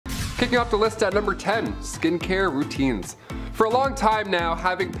Kicking off the list at number 10, skincare routines. For a long time now,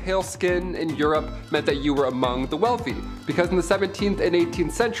 having pale skin in Europe meant that you were among the wealthy, because in the 17th and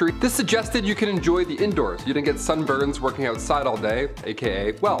 18th century, this suggested you could enjoy the indoors. You didn't get sunburns working outside all day,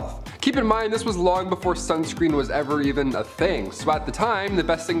 aka wealth. Keep in mind, this was long before sunscreen was ever even a thing, so at the time, the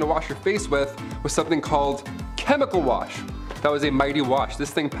best thing to wash your face with was something called chemical wash. That was a mighty wash.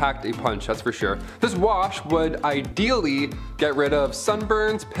 This thing packed a punch, that's for sure. This wash would ideally get rid of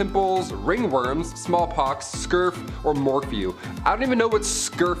sunburns, pimples, ringworms, smallpox, scurf, or morphew. I don't even know what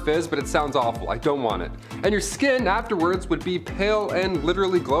scurf is, but it sounds awful. I don't want it. And your skin afterwards would be pale and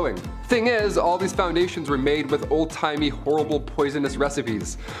literally glowing. Thing is, all these foundations were made with old-timey, horrible, poisonous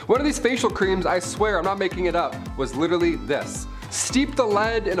recipes. One of these facial creams, I swear, I'm not making it up, was literally this. Steep the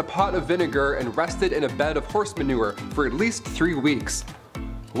lead in a pot of vinegar and rest it in a bed of horse manure for at least 3 weeks.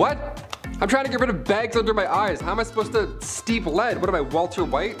 What? I'm trying to get rid of bags under my eyes. How am I supposed to steep lead? What am I, Walter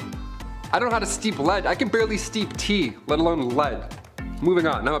White? I don't know how to steep lead. I can barely steep tea, let alone lead. Moving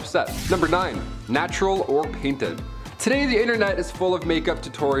on, I'm upset. Number 9, natural or painted. Today the internet is full of makeup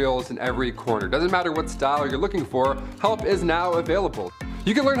tutorials in every corner. Doesn't matter what style you're looking for, help is now available.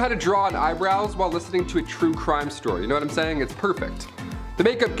 You can learn how to draw on eyebrows while listening to a true crime story. You know what I'm saying? It's perfect. The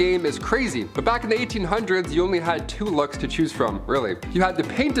makeup game is crazy, but back in the 1800s, you only had 2 looks to choose from, really. You had the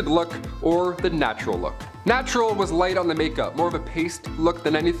painted look or the natural look. Natural was light on the makeup, more of a paste look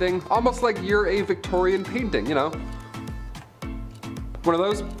than anything, almost like you're a Victorian painting, you know? One of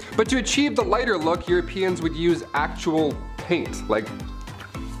those. But to achieve the lighter look, Europeans would use actual paint, like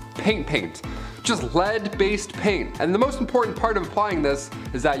paint. Just lead-based paint. And the most important part of applying this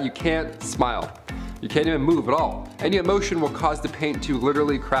is that you can't smile. You can't even move at all. Any emotion will cause the paint to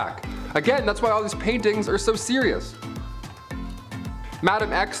literally crack. Again, that's why all these paintings are so serious.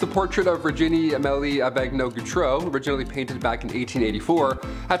 Madame X, the portrait of Virginie Amélie Avegno-Gautreau, originally painted back in 1884.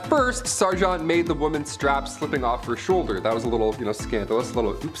 At first, Sargent made the woman's strap slipping off her shoulder. That was a little, scandalous, a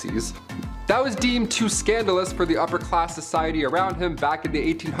little oopsies. That was deemed too scandalous for the upper class society around him back in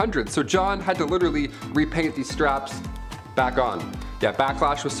the 1800s, so John had to literally repaint these straps back on. Yeah,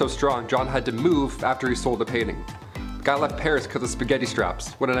 backlash was so strong, John had to move after he sold the painting. The guy left Paris because of spaghetti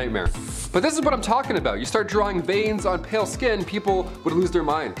straps. What a nightmare. But this is what I'm talking about. You start drawing veins on pale skin, people would lose their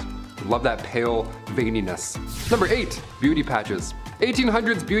mind. Love that pale veininess. Number 8, beauty patches.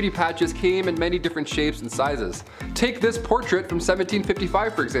 1800s beauty patches came in many different shapes and sizes. Take this portrait from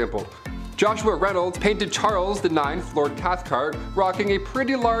 1755, for example. Joshua Reynolds painted Charles IX, Lord Cathcart, rocking a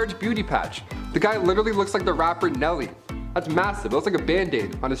pretty large beauty patch. The guy literally looks like the rapper Nelly. That's massive, it looks like a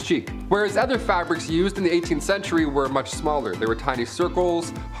band-aid on his cheek. Whereas other fabrics used in the 18th century were much smaller. They were tiny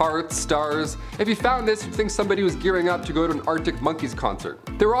circles, hearts, stars. If you found this, you'd think somebody was gearing up to go to an Arctic Monkeys concert.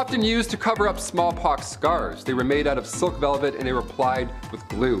 They were often used to cover up smallpox scars. They were made out of silk velvet and they were applied with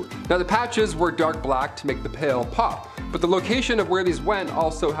glue. Now the patches were dark black to make the pale pop, but the location of where these went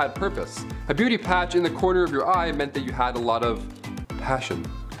also had purpose. A beauty patch in the corner of your eye meant that you had a lot of passion.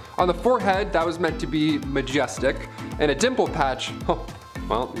 On the forehead, that was meant to be majestic, and a dimple patch, oh,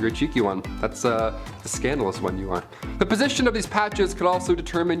 well, you're a cheeky one. That's the scandalous one you are. The position of these patches could also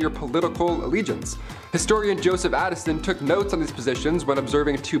determine your political allegiance. Historian Joseph Addison took notes on these positions when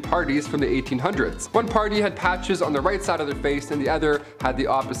observing 2 parties from the 1800s. One party had patches on the right side of their face and the other had the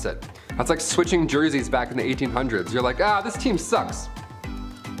opposite. That's like switching jerseys back in the 1800s. You're like, this team sucks.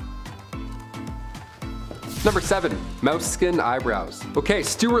 Number 7, mouse skin eyebrows. Okay,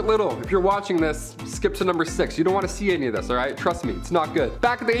 Stuart Little, if you're watching this, skip to number 6. You don't want to see any of this, alright? Trust me, it's not good.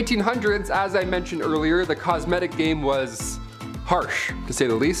 Back in the 1800s, as I mentioned earlier, the cosmetic game was harsh, to say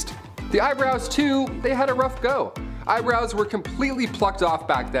the least. The eyebrows too, they had a rough go. Eyebrows were completely plucked off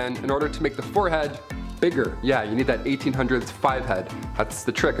back then in order to make the forehead bigger. Yeah, you need that 1800s 5 head. That's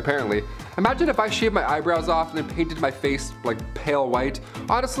the trick, apparently. Imagine if I shaved my eyebrows off and then painted my face like pale white.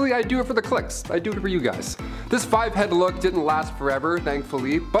 Honestly, I'd do it for the clicks. I'd do it for you guys. This 5 head look didn't last forever,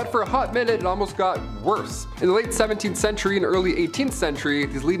 thankfully, but for a hot minute it almost got worse. In the late 17th century and early 18th century,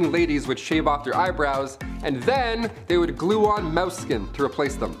 these leading ladies would shave off their eyebrows and then they would glue on mouse skin to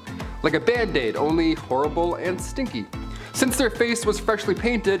replace them. Like a band-aid, only horrible and stinky. Since their face was freshly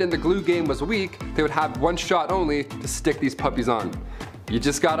painted and the glue game was weak, they would have one shot only to stick these puppies on. You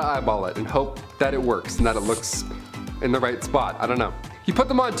just gotta eyeball it and hope that it works and that it looks in the right spot. I don't know. You put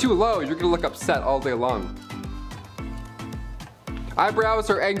them on too low, you're gonna look upset all day long. Eyebrows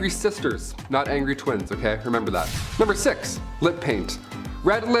are angry sisters, not angry twins, okay? Remember that. Number 6, lip paint.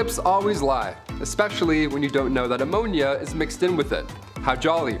 Red lips always lie, especially when you don't know that ammonia is mixed in with it. How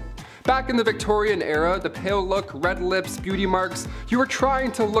jolly. Back in the Victorian era, the pale look, red lips, beauty marks, you were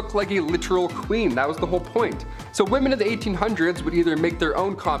trying to look like a literal queen. That was the whole point. So women in the 1800s would either make their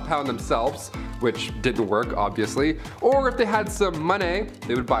own compound themselves, which didn't work obviously, or if they had some money,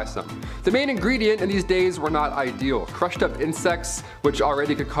 they would buy some. The main ingredient in these days were not ideal. Crushed up insects, which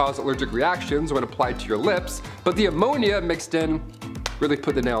already could cause allergic reactions when applied to your lips, but the ammonia mixed in really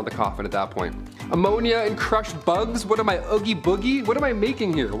put the nail in the coffin at that point. Ammonia and crushed bugs? What am I, Oogie Boogie? What am I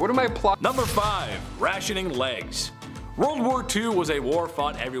making here? What am I plotting? Number 5. Rationing legs. World War II was a war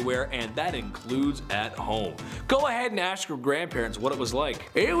fought everywhere, and that includes at home. Go ahead and ask your grandparents what it was like.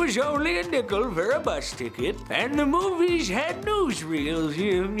 It was only a nickel for a bus ticket, and the movies had newsreels,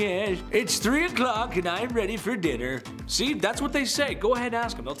 yes. It's 3 o'clock and I'm ready for dinner. See, that's what they say. Go ahead and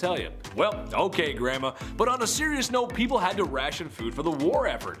ask them, they'll tell you. Well, okay, Grandma, but on a serious note, people had to ration food for the war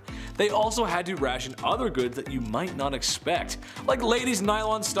effort. They also had to ration other goods that you might not expect, like ladies'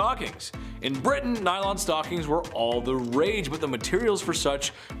 nylon stockings. In Britain, nylon stockings were all the rage, but the materials for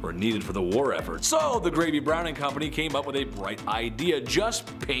such were needed for the war effort. So the Gravy Browning Company came up with a bright idea: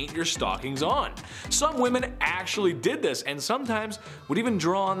 just paint your stockings on. Some women actually did this, and sometimes would even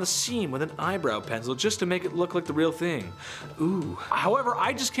draw on the seam with an eyebrow pencil just to make it look like the real thing. Ooh. However,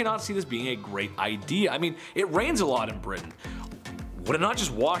 I just cannot see this being a great idea. I mean, it rains a lot in Britain. Would it not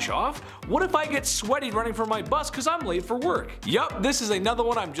just wash off? What if I get sweaty running for my bus because I'm late for work? Yup, this is another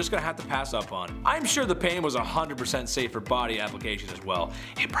one I'm just gonna have to pass up on. I'm sure the paint was 100% safe for body application as well.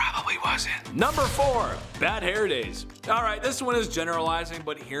 It probably wasn't. Number 4, bad hair days. Alright, this one is generalizing,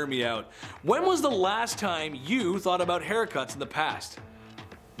 but hear me out. When was the last time you thought about haircuts in the past?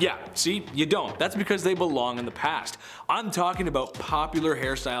 Yeah, see, you don't. That's because they belong in the past. I'm talking about popular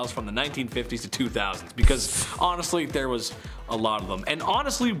hairstyles from the 1950s to 2000s, because honestly, there was a lot of them. And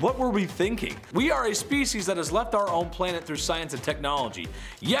honestly, what were we thinking? We are a species that has left our own planet through science and technology.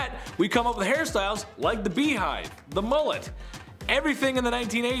 Yet, we come up with hairstyles like the beehive, the mullet, everything in the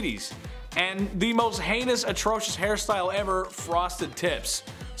 1980s. And the most heinous, atrocious hairstyle ever, frosted tips.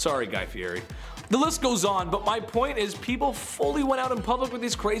 Sorry, Guy Fieri. The list goes on, but my point is people fully went out in public with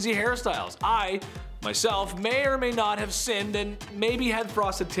these crazy hairstyles. I, myself, may or may not have sinned and maybe had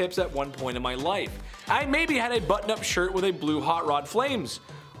frosted tips at one point in my life. I maybe had a button-up shirt with a blue hot rod flames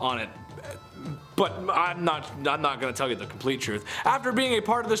on it. But I'm not gonna tell you the complete truth. After being a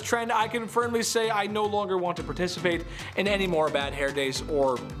part of this trend, I can firmly say I no longer want to participate in any more bad hair days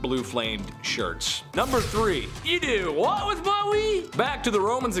or blue flamed shirts. Number 3, you do what with my wee? Back to the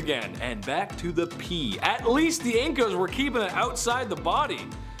Romans again, and back to the pee. At least the Incas were keeping it outside the body.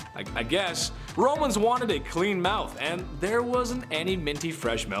 I guess. Romans wanted a clean mouth, and there wasn't any minty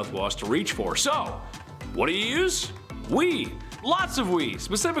fresh mouthwash to reach for. So, what do you use? Wee. Lots of wee,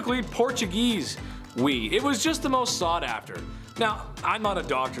 specifically Portuguese wee. It was just the most sought after. Now, I'm not a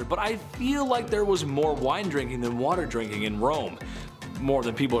doctor, but I feel like there was more wine drinking than water drinking in Rome. More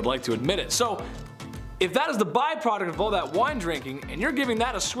than people would like to admit it. So, if that is the byproduct of all that wine drinking, and you're giving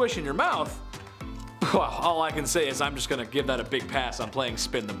that a swish in your mouth, well, all I can say is I'm just gonna give that a big pass on playing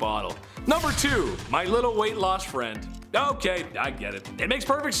spin the bottle. Number 2, my little weight loss friend. Okay, I get it. It makes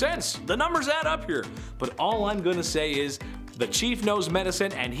perfect sense. The numbers add up here. But all I'm gonna say is the chief knows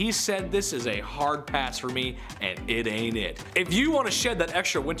medicine, and he said this is a hard pass for me, and it ain't it. If you want to shed that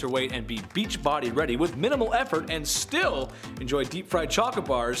extra winter weight and be beach body ready with minimal effort and still enjoy deep fried chocolate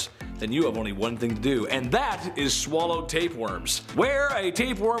bars, then you have only one thing to do, and that is swallow tapeworms, where a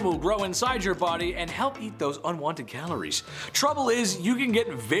tapeworm will grow inside your body and help eat those unwanted calories. Trouble is, you can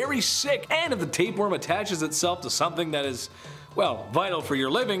get very sick, and if the tapeworm attaches itself to something that is, well, vital for your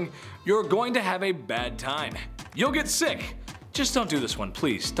living, you're going to have a bad time. You'll get sick. Just don't do this one,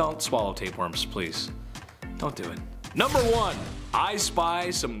 please. Don't swallow tapeworms, please. Don't do it. Number 1, I spy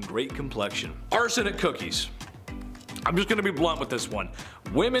some great complexion. Arsenic cookies. I'm just gonna be blunt with this one.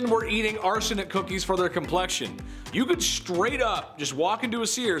 Women were eating arsenic cookies for their complexion. You could straight up just walk into a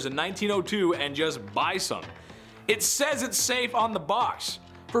Sears in 1902 and just buy some. It says it's safe on the box.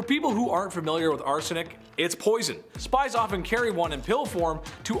 For people who aren't familiar with arsenic, it's poison. Spies often carry one in pill form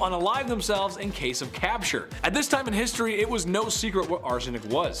to unalive themselves in case of capture. At this time in history, it was no secret what arsenic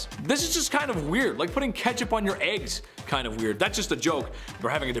was. This is just kind of weird, like putting ketchup on your eggs. Kind of weird. That's just a joke. We're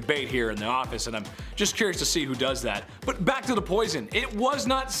having a debate here in the office, and I'm just curious to see who does that. But back to the poison. It was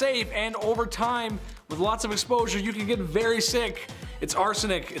not safe, and over time, with lots of exposure, you can get very sick. It's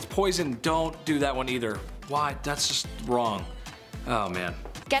arsenic, it's poison. Don't do that one either. Why? That's just wrong. Oh man.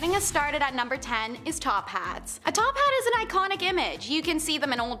 Getting us started at number 10 is top hats. A top hat is an iconic image. You can see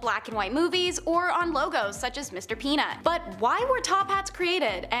them in old black and white movies or on logos such as Mr. Peanut. But why were top hats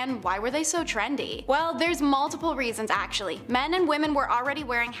created, and why were they so trendy? Well, there's multiple reasons actually. Men and women were already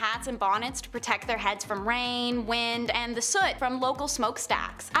wearing hats and bonnets to protect their heads from rain, wind, and the soot from local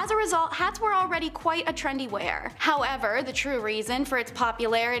smokestacks. As a result, hats were already quite a trendy wear. However, the true reason for its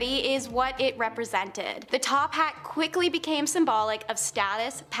popularity is what it represented. The top hat quickly became symbolic of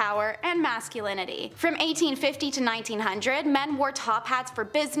status, power, and masculinity. From 1850 to 1900, men wore top hats for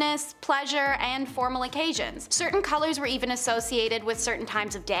business, pleasure, and formal occasions. Certain colors were even associated with certain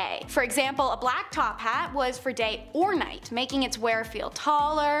times of day. For example, a black top hat was for day or night, making its wearer feel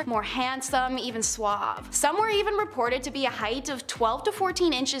taller, more handsome, even suave. Some were even reported to be a height of 12 to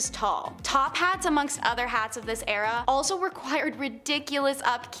 14 inches tall. Top hats, amongst other hats of this era, also required ridiculous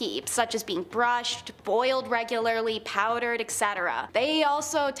upkeep, such as being brushed, boiled regularly, powdered, etc. They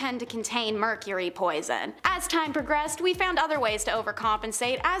also tend to contain mercury poison. As time progressed, we found other ways to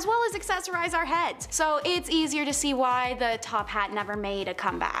overcompensate as well as accessorize our heads, so it's easier to see why the top hat never made a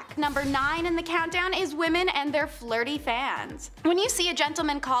comeback. Number 9 in the countdown is women and their flirty fans. When you see a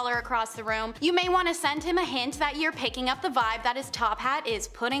gentleman caller across the room, you may want to send him a hint that you're picking up the vibe that his top hat is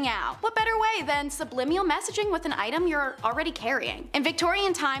putting out. What better way than subliminal messaging with an item you're already carrying? In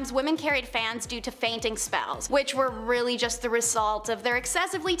Victorian times, women carried fans due to fainting spells, which were really just the result of their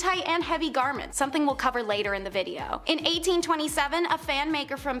excessively tight and heavy garments, something we'll cover later in the video. In 1827, a fan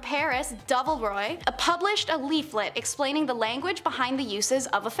maker from Paris, Bumblebee, published a leaflet explaining the language behind the uses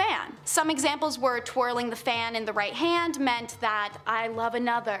of a fan. Some examples were twirling the fan in the right hand meant that I love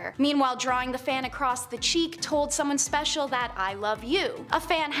another. Meanwhile, drawing the fan across the cheek told someone special that I love you. A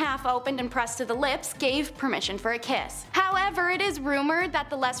fan half opened and pressed to the lips gave permission for a kiss. However, it is rumored that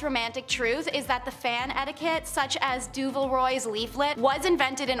the less romantic truth is that the fan etiquette, such as Bumblebee leaflet, was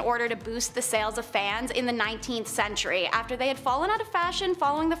invented in order to boost the sales of fans in the 19th century after they had fallen out of fashion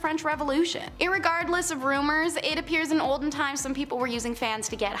following the French Revolution. Irregardless of rumors, it appears in olden times some people were using fans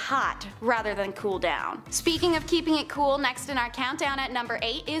to get hot rather than cool down. Speaking of keeping it cool, next in our countdown at number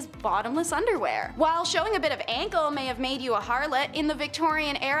 8 is bottomless underwear. While showing a bit of ankle may have made you a harlot, in the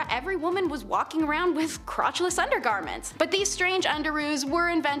Victorian era every woman was walking around with crotchless undergarments. But these strange underoos were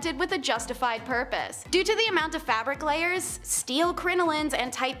invented with a justified purpose. Due to the amount of fabric layers, steel crinolines,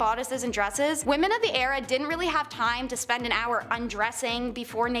 and tight bodices and dresses, women of the era didn't really have time to spend an hour undressing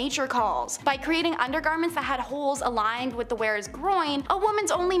before nature calls. By creating undergarments that had holes aligned with the wearer's groin, a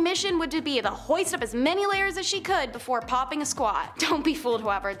woman's only mission would be to hoist up as many layers as she could before popping a squat. Don't be fooled,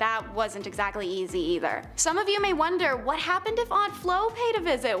 however, that wasn't exactly easy either. Some of you may wonder what happened if Aunt Flo paid a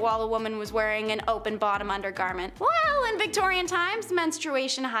visit while a woman was wearing an open bottom undergarment. Well, in Victorian times,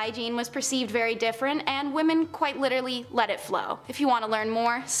 menstruation hygiene was perceived very different and women quite literally let it flow. If you want to learn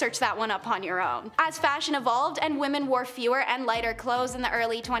more, search that one up on your own. As fashion evolved and women wore fewer and lighter clothes in the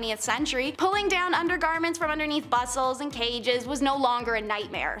early 20th century, pulling down undergarments from underneath bustles and cages was no longer a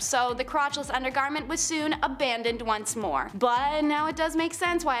nightmare, so the crotchless undergarment was soon abandoned once more. But now it does make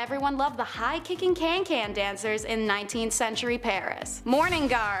sense why everyone loved the high-kicking can-can dancers in 19th century Paris. Morning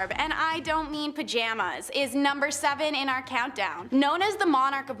garb, and I don't mean pajamas, is number 7 in our countdown. Known as the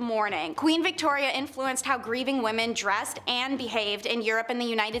monarch of mourning, Queen Victoria influenced how grieving women dressed and behaved in Europe and the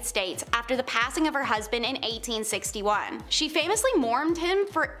United States after the passing of her husband in 1861. She famously mourned him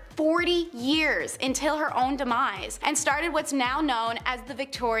for 40 years until her own demise, and started what's now known as the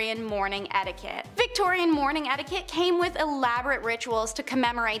Victorian mourning etiquette. Victorian mourning etiquette came with elaborate rituals to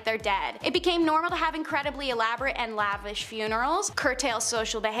commemorate their dead. It became normal to have incredibly elaborate and lavish funerals, curtail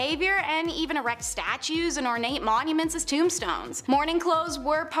social behavior, and even erect statues and ornate monuments as tombstones. Mourning clothes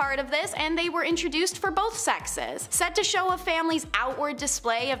were part of this, and they were introduced for both sexes. Said to show a family's outward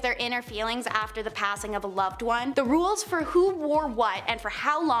display of their inner feelings after the passing of a loved one, the rules for who wore what and for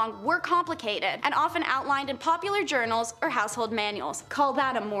how long were complicated and often outlined in popular journals or household manuals. Call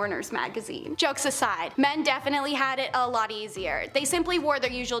that a mourner's magazine. Jokes aside, men definitely had it a lot easier. They simply wore their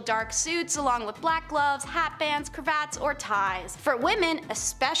usual dark suits along with black gloves, hat bands, cravats, or ties. For women,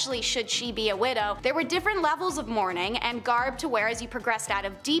 especially should she be a widow, there were different levels of mourning and garb to wear as you progressed out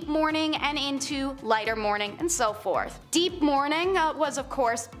of deep mourning and into lighter mourning and so forth. Deep mourning was of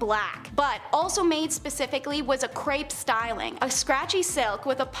course black, but also made specifically was a crepe styling, a scratchy silk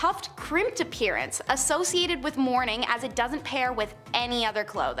with a puffed, crimped appearance associated with mourning as it doesn't pair with any other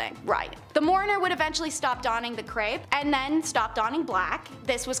clothing. Right. The mourner would eventually stop donning the crepe and then stop donning black.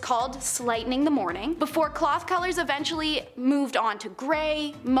 This was called lightening the mourning, before cloth colors eventually moved on to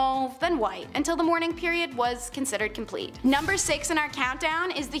gray, mauve, then white, until the mourning period was considered complete. Number 6 in our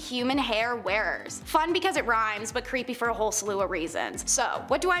countdown is the human hair wearers. Fun because it rhymes, but creepy for a whole slew of reasons. So,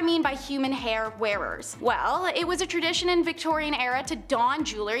 what do I mean by human hair wearers? Well, it was a tradition in Victorian era to don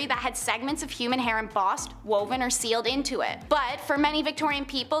jewelry that had segments of human hair embossed, woven, or sealed into it. But for many Victorian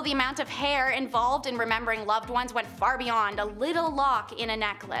people, the amount of hair involved in remembering loved ones went far beyond a little lock in a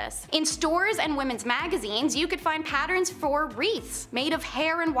necklace. In stores and women's magazines, you could find patterns for wreaths made of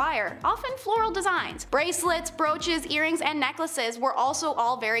hair and wire, often floral designs. Bracelets, brooches, earrings, and necklaces were also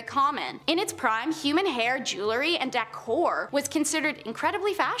all very common. In its prime, human hair jewelry and decor was considered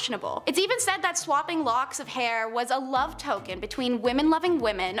incredibly fashionable. It's even said that swapping locks of hair was a love token between women-loving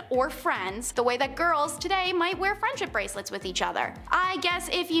women or friends, the way that girls today might wear friendship bracelets with each other. I guess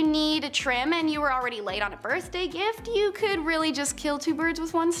if you need a trim and you were already late on a birthday gift, you could really just kill two birds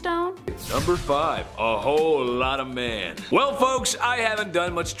with one stone. Number 5. A whole lot of man. Well folks, I haven't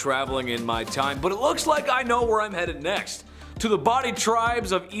done much traveling in my time, but it looks like I know where I'm headed next. To the body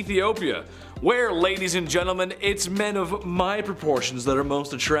tribes of Ethiopia, where, ladies and gentlemen, it's men of my proportions that are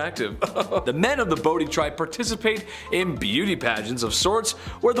most attractive. The men of the Bodhi tribe participate in beauty pageants of sorts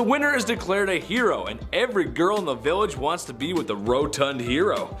where the winner is declared a hero and every girl in the village wants to be with the rotund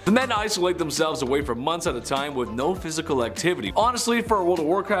hero. The men isolate themselves away for months at a time with no physical activity. Honestly, for a World of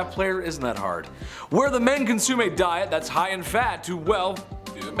Warcraft player, isn't that hard? Where the men consume a diet that's high in fat to, well,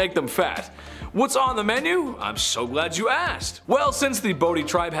 make them fat. What's on the menu? I'm so glad you asked. Well, since the Bodhi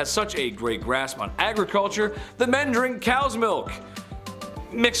tribe has such a great grasp on agriculture, the men drink cow's milk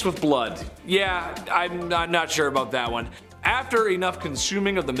mixed with blood. Yeah, I'm not sure about that one. After enough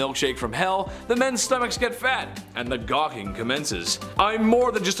consuming of the milkshake from hell, the men's stomachs get fat, and the gawking commences. I'm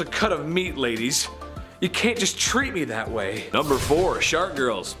more than just a cut of meat, ladies. You can't just treat me that way. Number 4, Shark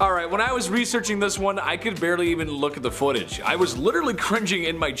Girls. Alright, when I was researching this one, I could barely even look at the footage. I was literally cringing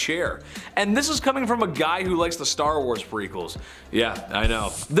in my chair. And this is coming from a guy who likes the Star Wars prequels. Yeah, I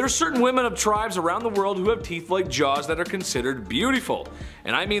know. There's certain women of tribes around the world who have teeth like jaws that are considered beautiful.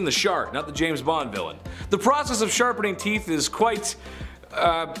 And I mean the shark, not the James Bond villain. The process of sharpening teeth is quite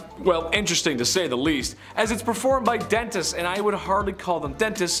well, interesting to say the least, as it's performed by dentists, and I would hardly call them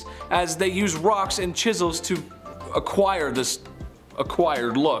dentists as they use rocks and chisels to acquire this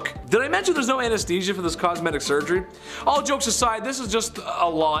acquired look. Did I mention there's no anesthesia for this cosmetic surgery? All jokes aside, this is just a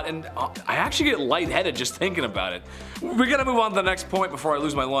lot, and I actually get lightheaded just thinking about it. We gotta move on to the next point before I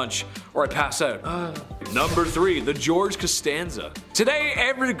lose my lunch or I pass out. Number 3, the George Costanza. Today,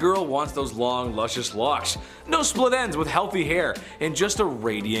 every girl wants those long, luscious locks. No split ends with healthy hair and just a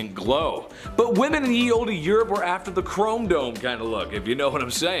radiant glow. But women in ye olde Europe were after the chrome dome kind of look, if you know what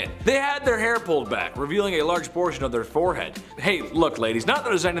I'm saying. They had their hair pulled back, revealing a large portion of their forehead. Hey, look ladies, not that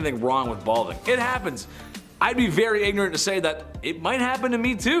there's anything wrong with balding. It happens. I'd be very ignorant to say that it might happen to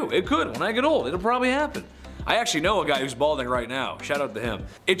me too. It could. When I get old, it'll probably happen. I actually know a guy who's balding right now. Shout out to him.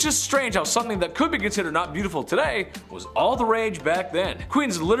 It's just strange how something that could be considered not beautiful today was all the rage back then.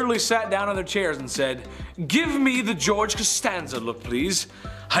 Queens literally sat down on their chairs and said, "Give me the George Costanza look, please.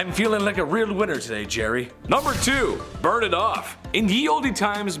 I'm feeling like a real winner today, Jerry." Number 2, burn it off. In ye olde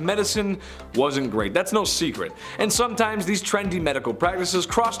times, medicine wasn't great, that's no secret. And sometimes these trendy medical practices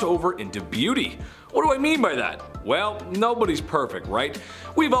crossed over into beauty. What do I mean by that? Well, nobody's perfect, right?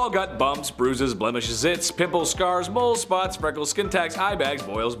 We've all got bumps, bruises, blemishes, zits, pimples, scars, moles, spots, freckles, skin tags, eye bags,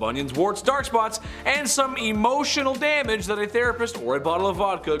 boils, bunions, warts, dark spots, and some emotional damage that a therapist or a bottle of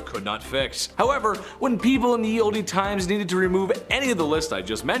vodka could not fix. However, when people in the ye olde times needed to remove any of the list I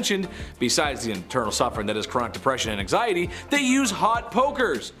just mentioned, besides the internal suffering that is chronic depression and anxiety, they use hot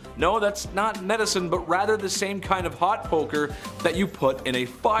pokers. No, that's not medicine, but rather the same kind of hot poker that you put in a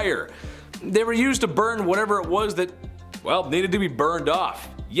fire. They were used to burn whatever it was that, well, needed to be burned off.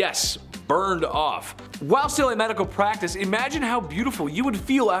 Yes, burned off. While still a medical practice, imagine how beautiful you would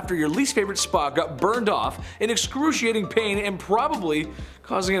feel after your least favorite spot got burned off in excruciating pain and probably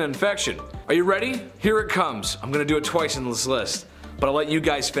causing an infection. Are you ready? Here it comes. I'm gonna do it twice in this list, but I'll let you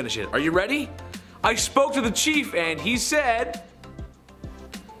guys finish it. Are you ready? I spoke to the chief and he said,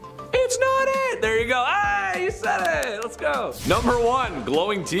 "It's not it." There you go. Ah, you said it. Let's go. Number 1,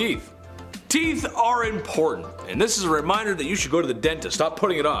 glowing teeth. Teeth are important, and this is a reminder that you should go to the dentist. Stop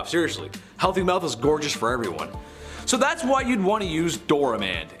putting it off, seriously. Healthy mouth is gorgeous for everyone. So that's why you'd want to use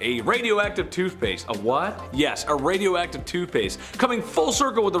Doramand, a radioactive toothpaste. A what? Yes, a radioactive toothpaste. Coming full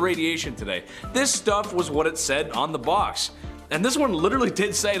circle with the radiation today. This stuff was what it said on the box. And this one literally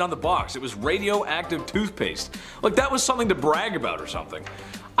did say it on the box. It was radioactive toothpaste. Like that was something to brag about or something.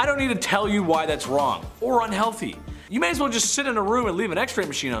 I don't need to tell you why that's wrong or unhealthy. You may as well just sit in a room and leave an x-ray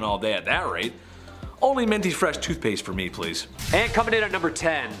machine on all day at that rate. Only Minty's Fresh toothpaste for me, please. And coming in at number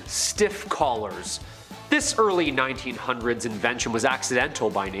 10, stiff collars. This early 1900s invention was accidental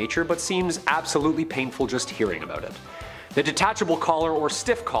by nature, but seems absolutely painful just hearing about it. The detachable collar or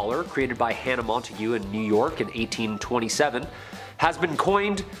stiff collar, created by Hannah Montague in New York in 1827, has been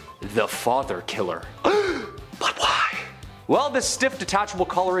coined the father killer. But why? Well, this stiff detachable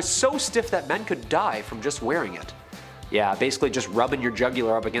collar is so stiff that men could die from just wearing it. Yeah, basically just rubbing your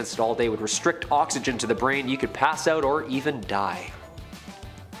jugular up against it all day would restrict oxygen to the brain. You could pass out or even die.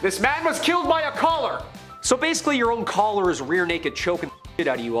 This man was killed by a collar! So basically your own collar is rear naked choking shit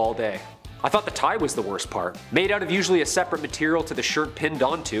out of you all day. I thought the tie was the worst part. Made out of usually a separate material to the shirt pinned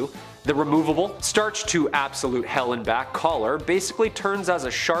onto, the removable, starched to absolute hell and back collar basically turns as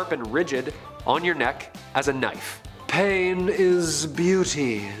a sharp and rigid on your neck as a knife. Pain is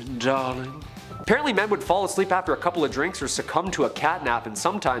beauty, darling. Apparently men would fall asleep after a couple of drinks or succumb to a catnap and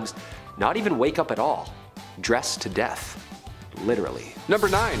sometimes not even wake up at all. Dressed to death. Literally. Number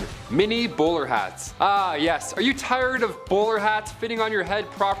 9. Mini bowler hats. Ah yes, are you tired of bowler hats fitting on your head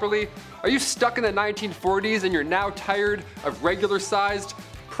properly? Are you stuck in the 1940s and you're now tired of regular sized,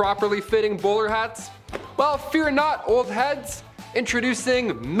 properly fitting bowler hats? Well, fear not, old heads.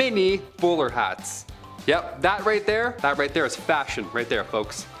 Introducing mini bowler hats. Yep, that right there is fashion right there,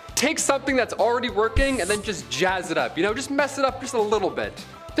 folks. Take something that's already working and then just jazz it up, you know, just mess it up just a little bit.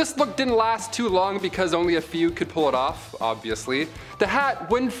 This look didn't last too long because only a few could pull it off, obviously. The hat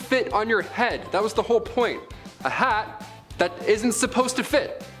wouldn't fit on your head, that was the whole point. A hat that isn't supposed to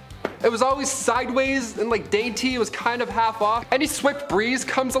fit. It was always sideways and like dainty, it was kind of half off. Any swift breeze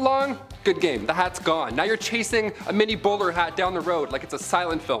comes along, good game, the hat's gone. Now you're chasing a mini bowler hat down the road like it's a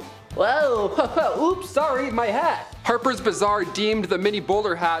silent film. Whoa, oops, sorry, my hat. Harper's Bazaar deemed the mini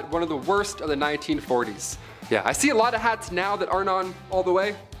bowler hat one of the worst of the 1940s. Yeah, I see a lot of hats now that aren't on all the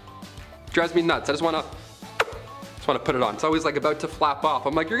way. Drives me nuts, I just wanna put it on. It's always like about to flap off.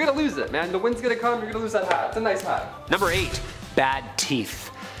 I'm like, you're gonna lose it, man. The wind's gonna come, you're gonna lose that hat. It's a nice hat. Number 8, bad teeth.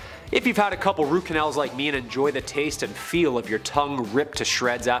 If you've had a couple root canals like me and enjoy the taste and feel of your tongue ripped to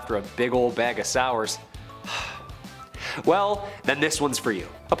shreds after a big old bag of sours, well, then this one's for you.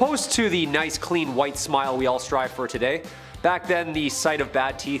 Opposed to the nice clean white smile we all strive for today, back then the sight of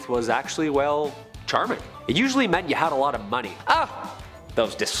bad teeth was actually, well, charming. It usually meant you had a lot of money. Ah,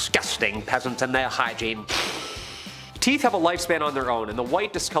 those disgusting peasants and their hygiene. Teeth have a lifespan on their own, and the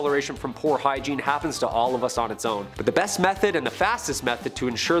white discoloration from poor hygiene happens to all of us on its own. But the best method and the fastest method to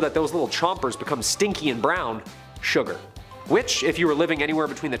ensure that those little chompers become stinky and brown, sugar. Which, if you were living anywhere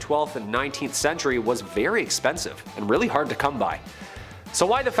between the 12th and 19th century, was very expensive and really hard to come by. So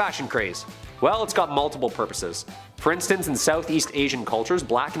why the fashion craze? Well, it's got multiple purposes. For instance, in Southeast Asian cultures,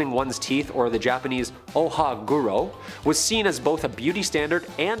 blackening one's teeth, or the Japanese ohaguro, was seen as both a beauty standard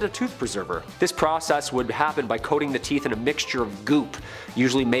and a tooth preserver. This process would happen by coating the teeth in a mixture of goop,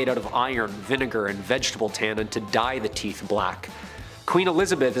 usually made out of iron, vinegar, and vegetable tannin to dye the teeth black. Queen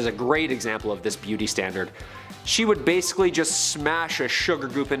Elizabeth is a great example of this beauty standard. She would basically just smash a sugar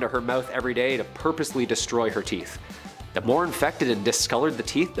goop into her mouth every day to purposely destroy her teeth. The more infected and discolored the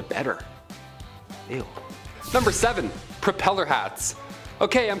teeth, the better. Ew. Number 7, propeller hats.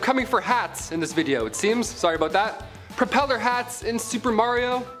 Okay, I'm coming for hats in this video, it seems. Sorry about that. Propeller hats in Super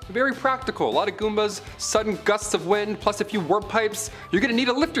Mario, very practical. A lot of Goombas, sudden gusts of wind, plus a few warp pipes. You're gonna need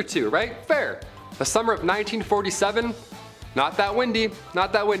a lift or two, right? Fair. The summer of 1947, not that windy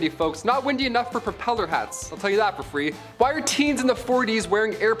folks. Not windy enough for propeller hats, I'll tell you that for free. Why are teens in the 40s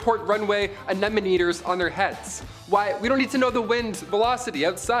wearing airport runway anemone eaters on their heads? Why? We don't need to know the wind velocity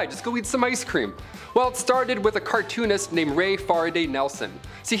outside, just go eat some ice cream. Well, it started with a cartoonist named Ray Faraday Nelson.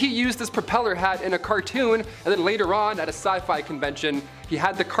 See, he used this propeller hat in a cartoon, and then later on at a sci-fi convention, he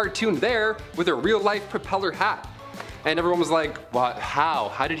had the cartoon there with a real-life propeller hat. And everyone was like, what, how?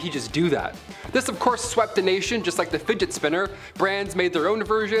 How did he just do that? This of course swept the nation just like the fidget spinner. Brands made their own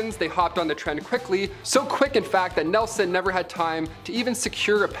versions, they hopped on the trend quickly. So quick in fact that Nelson never had time to even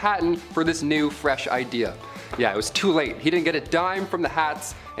secure a patent for this new fresh idea. Yeah, it was too late. He didn't get a dime from the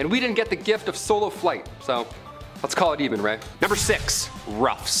hats, and we didn't get the gift of solo flight. So let's call it even, Ray. Number 6,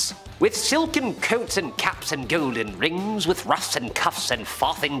 ruffs. With silken coats and caps and golden rings, with ruffs and cuffs and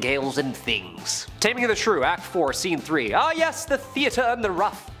farthingales and things. Taming of the Shrew, Act 4, Scene 3. Ah yes, the theatre and the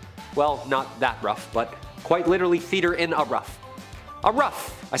ruff. Well, not that rough, but quite literally theatre in a ruff. A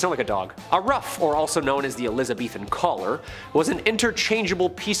ruff, I sound like a dog. A ruff, or also known as the Elizabethan collar, was an interchangeable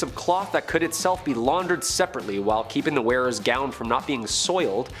piece of cloth that could itself be laundered separately while keeping the wearer's gown from not being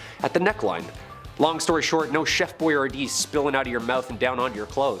soiled at the neckline. Long story short, no Chef Boyardee spilling out of your mouth and down onto your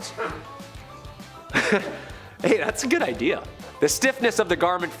clothes. Hey, that's a good idea. The stiffness of the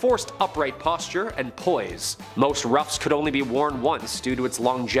garment forced upright posture and poise. Most ruffs could only be worn once due to its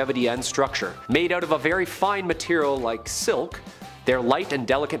longevity and structure. Made out of a very fine material like silk, their light and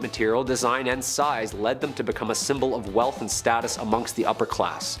delicate material, design and size led them to become a symbol of wealth and status amongst the upper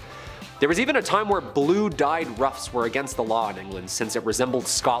class. There was even a time where blue dyed ruffs were against the law in England since it resembled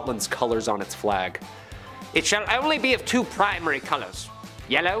Scotland's colours on its flag. It shall only be of two primary colours,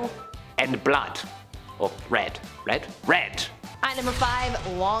 yellow and blood. Oh, red. At number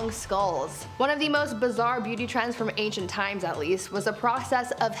 5, long skulls. One of the most bizarre beauty trends from ancient times at least was the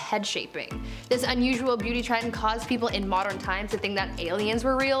process of head shaping. This unusual beauty trend caused people in modern times to think that aliens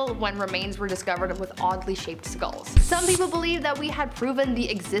were real when remains were discovered with oddly shaped skulls. Some people believe that we had proven the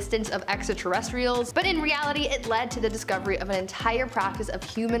existence of extraterrestrials, but in reality it led to the discovery of an entire practice of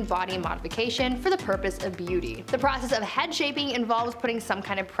human body modification for the purpose of beauty. The process of head shaping involves putting some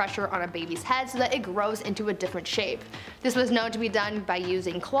kind of pressure on a baby's head so that it grows into a different shape. This was known to be done by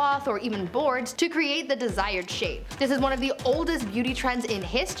using cloth or even boards to create the desired shape. This is one of the oldest beauty trends in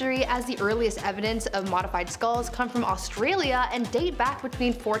history, as the earliest evidence of modified skulls come from Australia and date back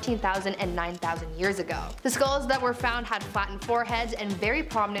between 14,000 and 9,000 years ago. The skulls that were found had flattened foreheads and very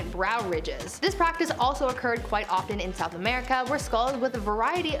prominent brow ridges. This practice also occurred quite often in South America, where skulls with a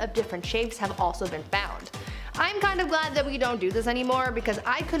variety of different shapes have also been found. I'm kind of glad that we don't do this anymore, because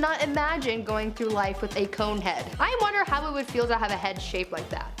I could not imagine going through life with a cone head. I wonder how it would feel to have a head shaped like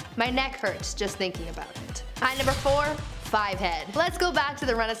that. My neck hurts just thinking about it. At number 4, 5 head. Let's go back to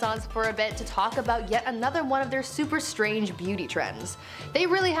the Renaissance for a bit to talk about yet another one of their super strange beauty trends. They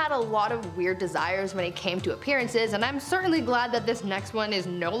really had a lot of weird desires when it came to appearances, and I'm certainly glad that this next one is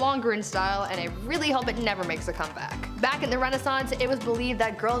no longer in style, and I really hope it never makes a comeback. Back in the Renaissance, it was believed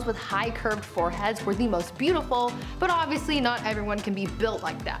that girls with high curved foreheads were the most beautiful, but obviously not everyone can be built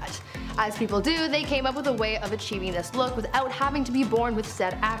like that. As people do, they came up with a way of achieving this look without having to be born with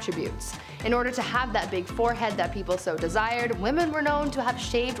said attributes. In order to have that big forehead that people so desired, women were known to have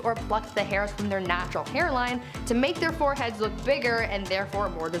shaved or plucked the hairs from their natural hairline to make their foreheads look bigger and therefore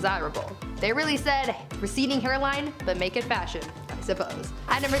more desirable. They really said, receding hairline, but make it fashion, I suppose.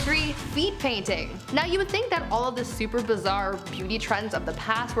 At number 3, feet painting. Now you would think that all of the super bizarre beauty trends of the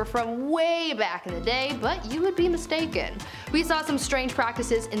past were from way back in the day, but you would be mistaken. We saw some strange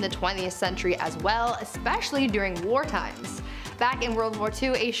practices in the 20th century as well, especially during war times. Back in World War II,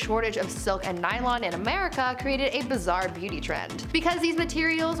 a shortage of silk and nylon in America created a bizarre beauty trend. Because these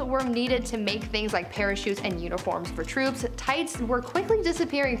materials were needed to make things like parachutes and uniforms for troops, tights were quickly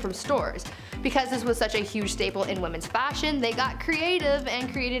disappearing from stores. Because this was such a huge staple in women's fashion, they got creative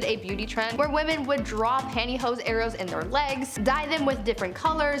and created a beauty trend where women would draw pantyhose arrows in their legs, dye them with different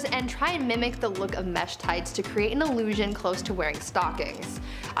colors, and try and mimic the look of mesh tights to create an illusion close to wearing stockings.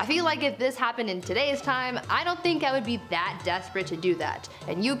 I feel like if this happened in today's time, I don't think I would be that desperate to do that,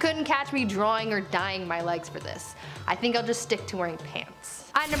 and you couldn't catch me drawing or dyeing my legs for this. I think I'll just stick to wearing pants.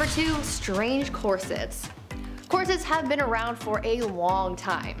 At number 2, strange corsets. Corsets have been around for a long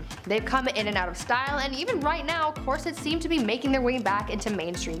time. They've come in and out of style, and even right now, corsets seem to be making their way back into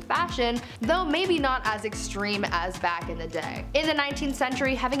mainstream fashion, though maybe not as extreme as back in the day. In the 19th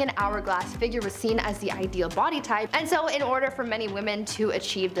century, having an hourglass figure was seen as the ideal body type, and so in order for many women to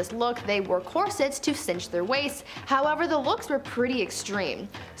achieve this look, they wore corsets to cinch their waists. However, the looks were pretty extreme.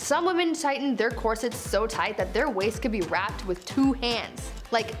 Some women tightened their corsets so tight that their waist could be wrapped with 2 hands.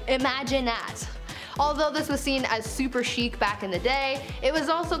 Like, imagine that. Although this was seen as super chic back in the day, it was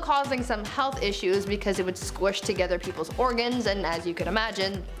also causing some health issues because it would squish together people's organs, and as you can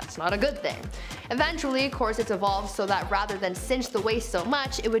imagine, that's not a good thing. Eventually, corsets evolved so that rather than cinch the waist so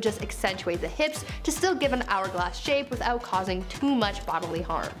much, it would just accentuate the hips to still give an hourglass shape without causing too much bodily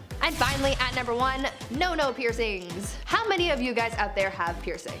harm. And finally, at number 1, no piercings. How many of you guys out there have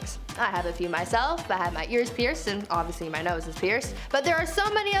piercings? I have a few myself. I have my ears pierced, and obviously my nose is pierced. But there are so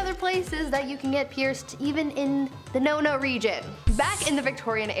many other places that you can get pierced, even in the no-no region. Back in the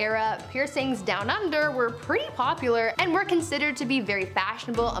Victorian era, piercings down under were pretty popular and were considered to be very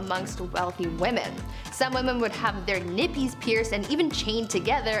fashionable amongst wealthy women. Some women would have their nippies pierced and even chained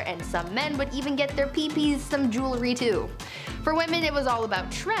together, and some men would even get their peepees some jewelry too. For women, it was all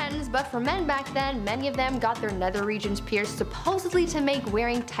about trends, but for men back then, many of them got their nether regions pierced supposedly to make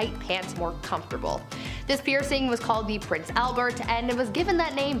wearing tight pants more comfortable. This piercing was called the Prince Albert, and it was given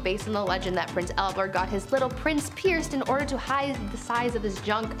that name based on the legend that Prince Albert got his little prince pierced in order to hide the size of his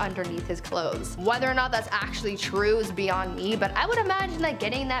junk underneath his clothes. Whether or not that's actually true is beyond me, but I would imagine that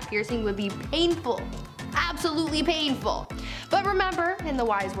getting that piercing would be painful. Absolutely painful. But remember, in the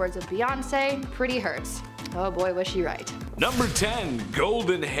wise words of Beyonce, pretty hurts. Oh boy, was she right. Number 10.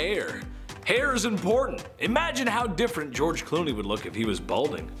 Golden hair. Hair is important. Imagine how different George Clooney would look if he was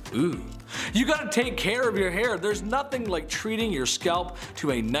balding. Ooh. You gotta take care of your hair. There's nothing like treating your scalp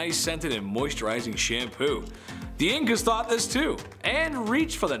to a nice scented and moisturizing shampoo. The Incas thought this too, and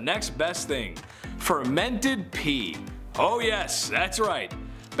reached for the next best thing. Fermented pea. Oh yes, that's right.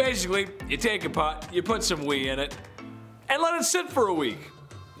 Basically, you take a pot, you put some wee in it, and let it sit for a week.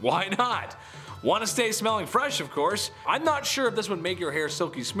 Why not? Want to stay smelling fresh, of course. I'm not sure if this would make your hair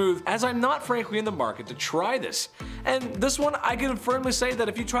silky smooth, as I'm not frankly in the market to try this. And this one, I can firmly say that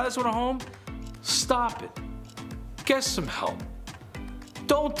if you try this one at home, stop it. Get some help.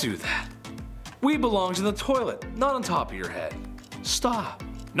 Don't do that. Wee belongs in the toilet, not on top of your head. Stop.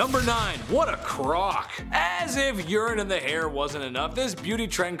 Number 9. What a crock! As if urine in the hair wasn't enough, this beauty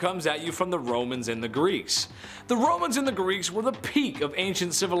trend comes at you from the Romans and the Greeks. The Romans and the Greeks were the peak of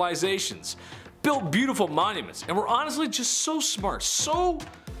ancient civilizations, built beautiful monuments, and were honestly just so smart, so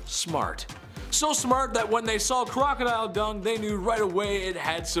smart. So smart that when they saw crocodile dung, they knew right away it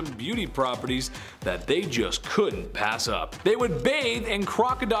had some beauty properties that they just couldn't pass up. They would bathe in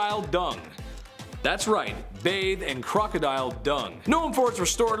crocodile dung. That's right, bathe in crocodile dung. Known for its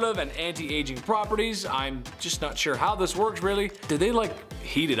restorative and anti-aging properties, I'm just not sure how this works really. Did they like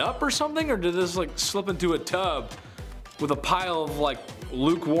heat it up or something, or did this like slip into a tub with a pile of like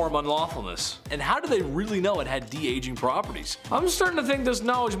lukewarm unlawfulness? And how do they really know it had de-aging properties? I'm starting to think this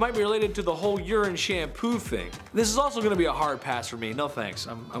knowledge might be related to the whole urine shampoo thing. This is also gonna be a hard pass for me. No thanks,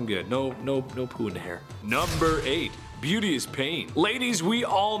 I'm good. No poo in the hair. Number 8. Beauty is pain. Ladies, we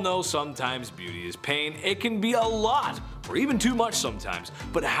all know sometimes beauty is pain. It can be a lot, or even too much sometimes.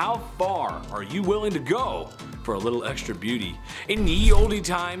 But how far are you willing to go for a little extra beauty? In ye olde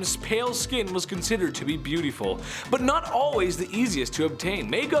times, pale skin was considered to be beautiful, but not always the easiest to obtain.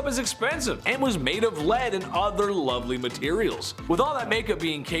 Makeup is expensive and was made of lead and other lovely materials. With all that makeup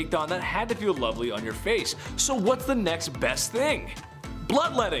being caked on, that had to feel lovely on your face. So what's the next best thing?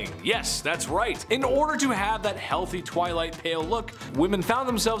 Bloodletting. Yes, that's right. In order to have that healthy twilight pale look, women found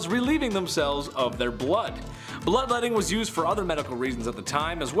themselves relieving themselves of their blood. Bloodletting was used for other medical reasons at the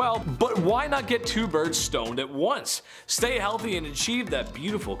time as well, but why not get two birds stoned at once? Stay healthy and achieve that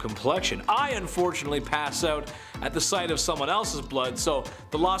beautiful complexion. I unfortunately pass out at the sight of someone else's blood, so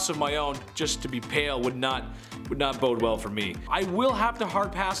the loss of my own just to be pale would not bode well for me. I will have to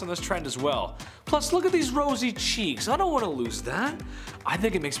hard pass on this trend as well. Plus, look at these rosy cheeks. I don't want to lose that. I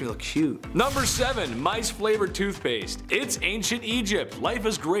think it makes me look cute. Number 7. Mice flavored toothpaste. It's ancient Egypt. Life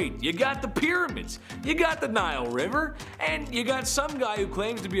is great. You got the pyramids, you got the Nile River, and you got some guy who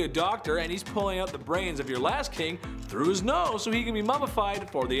claims to be a doctor and he's pulling out the brains of your last king through his nose so he can be mummified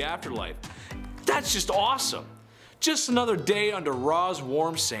for the afterlife. That's just awesome. Just another day under Ra's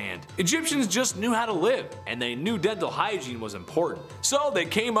warm sand. Egyptians just knew how to live, and they knew dental hygiene was important. So they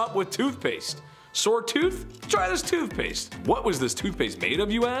came up with toothpaste. Sore tooth? Try this toothpaste. What was this toothpaste made of,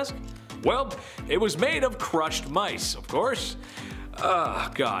 you ask? Well, it was made of crushed mice, of course.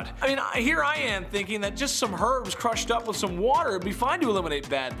 Oh god. I mean, here I am thinking that just some herbs crushed up with some water would be fine to eliminate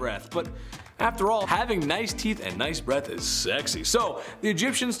bad breath, but after all, having nice teeth and nice breath is sexy. So the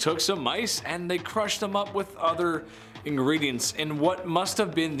Egyptians took some mice and they crushed them up with other ingredients in what must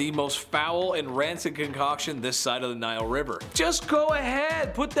have been the most foul and rancid concoction this side of the Nile River. Just go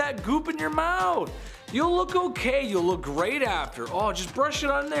ahead, put that goop in your mouth. You'll look okay, you'll look great after. Oh, just brush it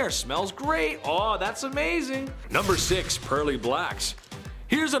on there, smells great. Oh, that's amazing. Number 6, pearly blacks.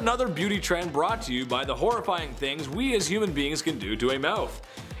 Here's another beauty trend brought to you by the horrifying things we as human beings can do to a mouth.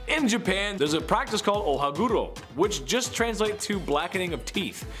 In Japan, there's a practice called ohaguro, which just translates to blackening of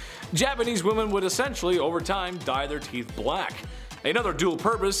teeth. Japanese women would essentially, over time, dye their teeth black. Another dual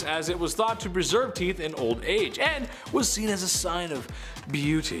purpose, as it was thought to preserve teeth in old age, and was seen as a sign of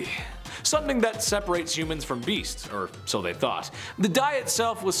beauty. Something that separates humans from beasts, or so they thought. The dye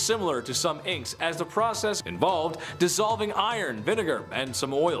itself was similar to some inks, as the process involved dissolving iron, vinegar, and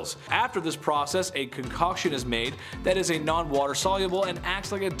some oils. After this process, a concoction is made that is a non-water soluble and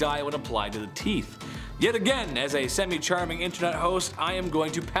acts like a dye when applied to the teeth. Yet again, as a semi-charming internet host, I am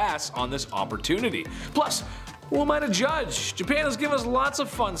going to pass on this opportunity. Plus, who am I to judge? Japan has given us lots of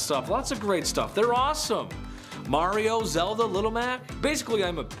fun stuff, lots of great stuff. They're awesome. Mario, Zelda, Little Mac? Basically,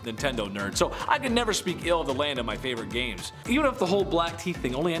 I'm a Nintendo nerd, so I can never speak ill of the land of my favorite games. Even if the whole black teeth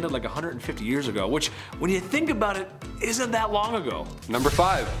thing only ended like 150 years ago, which, when you think about it, isn't that long ago. Number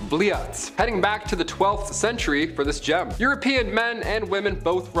 5. Bliats. Heading back to the 12th century for this gem. European men and women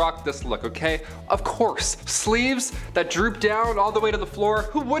both rock this look, okay? Of course, sleeves that droop down all the way to the floor.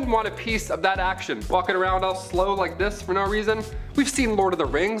 Who wouldn't want a piece of that action? Walking around all slow like this for no reason? We've seen Lord of the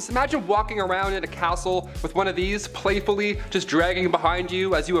Rings. Imagine walking around in a castle with one of these, playfully just dragging behind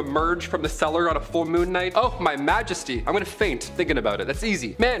you as you emerge from the cellar on a full moon night. Oh, my majesty. I'm gonna faint thinking about it. That's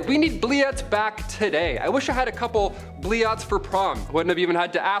easy. Man, we need Bliats back today. I wish I had a couple Bliats for prom. I wouldn't have even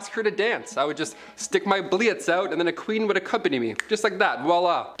had to ask her to dance. I would just stick my Bliats out and then a queen would accompany me. Just like that,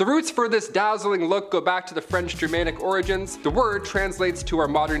 voila. The roots for this dazzling look go back to the French Germanic origins. The word translates to our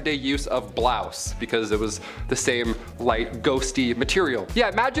modern day use of blouse because it was the same light, ghosty material. Yeah,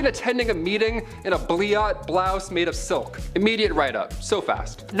 imagine attending a meeting in a Bliat blouse made of silk. Immediate write-up, so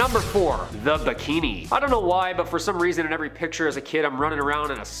fast. Number 4, the bikini. I don't know why, but for some reason in every picture as a kid I'm running around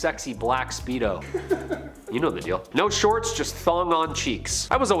in a sexy black Speedo. You know the deal. No shorts, just thong on cheeks.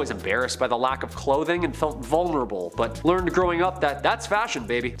 I was always embarrassed by the lack of clothing and felt vulnerable, but learned growing up that that's fashion,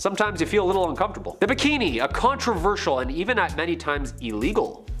 baby. Sometimes you feel a little uncomfortable. The bikini, a controversial and even at many times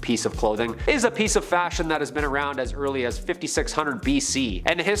illegal piece of clothing, is a piece of fashion that has been around as early as 5600 BC,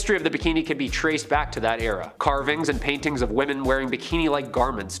 and the history of the bikini can be traced back to that era. Carvings and paintings of women wearing bikini-like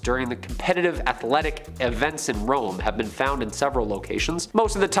garments during the competitive athletic events in Rome have been found in several locations.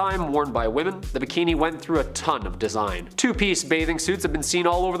 Most of the time worn by women, the bikini went through a ton of design. Two-piece bathing suits have been seen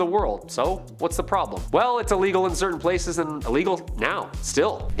all over the world, so what's the problem? Well, it's illegal in certain places and illegal now,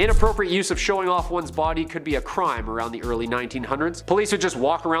 still. Inappropriate use of showing off one's body could be a crime around the early 1900s. Police would just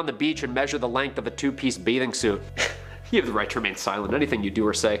walk around the beach and measure the length of a two-piece bathing suit. You have the right to remain silent, anything you do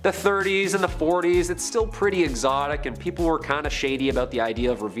or say. The 30s and the 40s, it's still pretty exotic and people were kinda shady about the idea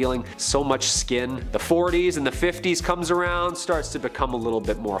of revealing so much skin. The 40s and the 50s comes around, starts to become a little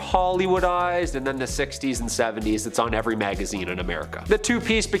bit more Hollywoodized, and then the 60s and 70s, it's on every magazine in America. The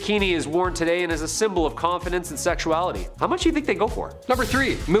two-piece bikini is worn today and is a symbol of confidence and sexuality. How much do you think they go for? Number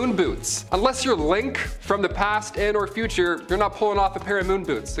 3, moon boots. Unless you're Link from the past and or future, you're not pulling off a pair of moon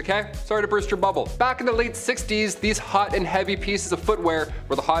boots, okay? Sorry to burst your bubble. Back in the late 60s, these hot and heavy pieces of footwear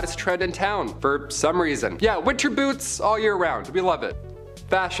were the hottest trend in town for some reason. Yeah, winter boots all year round. We love it.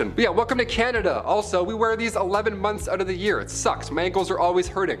 Fashion. But yeah, welcome to Canada. Also, we wear these 11 months out of the year. It sucks. My ankles are always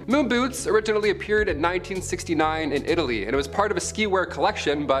hurting. Moon boots originally appeared in 1969 in Italy, and it was part of a ski wear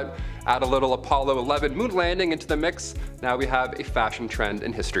collection, but add a little Apollo 11 moon landing into the mix, now we have a fashion trend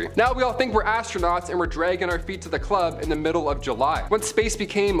in history. Now we all think we're astronauts and we're dragging our feet to the club in the middle of July. Once space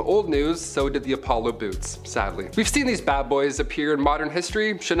became old news, so did the Apollo boots, sadly. We've seen these bad boys appear in modern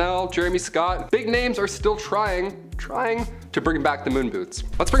history. Chanel, Jeremy Scott, big names are still trying to bring back the moon boots.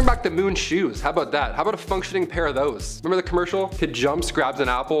 Let's bring back the moon shoes. How about that? How about a functioning pair of those? Remember the commercial? Kid jumps, grabs an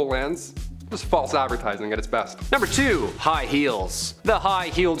apple, lands. Just false advertising at its best. Number 2, high heels. The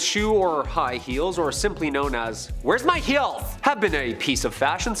high-heeled shoe or high heels, or simply known as "where's my heels?" have been a piece of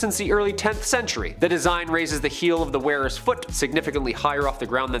fashion since the early 10th century. The design raises the heel of the wearer's foot significantly higher off the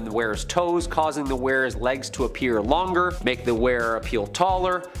ground than the wearer's toes, causing the wearer's legs to appear longer, make the wearer appear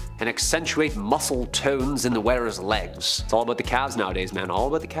taller, and accentuate muscle tones in the wearer's legs. It's all about the calves nowadays, man, all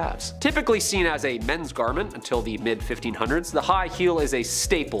about the calves. Typically seen as a men's garment until the mid-1500s, the high heel is a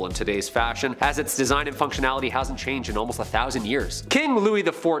staple in today's fashion, as its design and functionality hasn't changed in almost 1,000 years. King Louis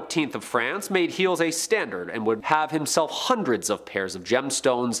XIV of France made heels a standard and would have himself hundreds of pairs of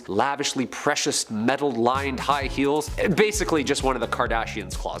gemstones, lavishly precious metal-lined high heels, basically just one of the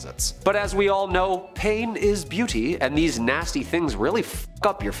Kardashians' closets. But as we all know, pain is beauty, and these nasty things really f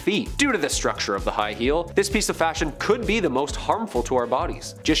up your feet. Due to the structure of the high heel, this piece of fashion could be the most harmful to our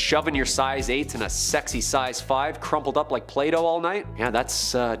bodies. Just shoving your size 8s in a sexy size 5 crumpled up like Play-Doh all night? Yeah,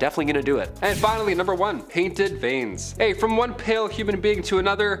 that's definitely gonna do it. And finally, number 1, painted veins. Hey, from one pale human being to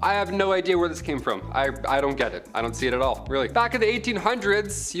another, I have no idea where this came from. I don't get it. I don't see it at all, really. Back in the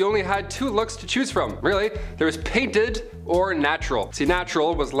 1800s, you only had 2 looks to choose from, really. There was painted or natural. See,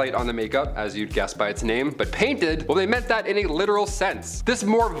 natural was light on the makeup, as you'd guess by its name, but painted, well, they meant that in a literal sense. This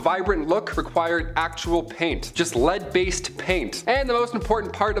more vibrant look required actual paint, just lead-based paint. And the most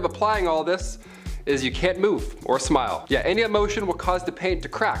important part of applying all this is you can't move or smile. Yeah, any emotion will cause the paint to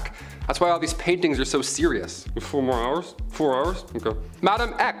crack. That's why all these paintings are so serious. 4 more hours? 4 hours? Okay.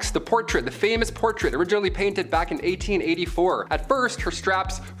 Madame X, the portrait, the famous portrait, originally painted back in 1884. At first, her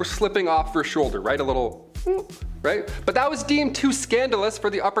straps were slipping off her shoulder, right? A little, right? But that was deemed too scandalous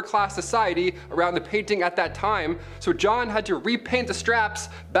for the upper class society around the painting at that time, so John had to repaint the straps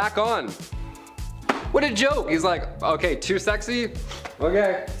back on. What a joke. He's like, okay, too sexy?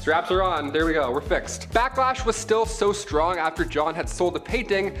 Okay, straps are on, there we go, we're fixed. Backlash was still so strong after John had sold the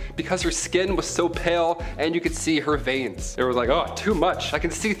painting because her skin was so pale and you could see her veins. It was like, oh, too much, I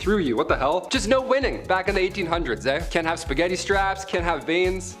can see through you, what the hell? Just no winning back in the 1800s, eh? Can't have spaghetti straps, can't have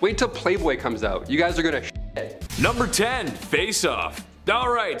veins. Wait till Playboy comes out, you guys are gonna shit. Number 10, Face Off.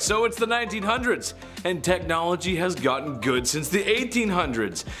 Alright, so it's the 1900s, and technology has gotten good since the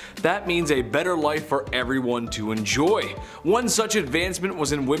 1800s. That means a better life for everyone to enjoy. One such advancement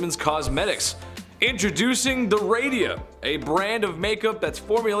was in women's cosmetics. Introducing the Radia, a brand of makeup that's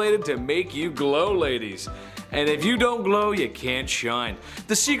formulated to make you glow, ladies. And if you don't glow, you can't shine.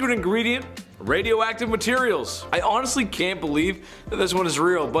 The secret ingredient? Radioactive materials. I honestly can't believe that this one is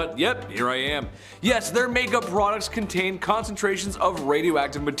real, but yep, here I am. Yes, their makeup products contain concentrations of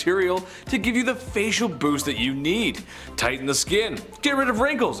radioactive material to give you the facial boost that you need, tighten the skin, get rid of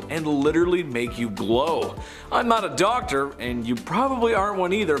wrinkles, and literally make you glow. I'm not a doctor, and you probably aren't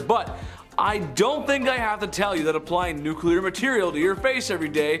one either, but I don't think I have to tell you that applying nuclear material to your face every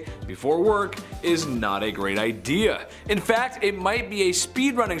day before work is not a great idea. In fact, it might be a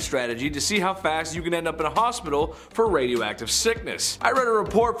speedrunning strategy to see how fast you can end up in a hospital for radioactive sickness. I read a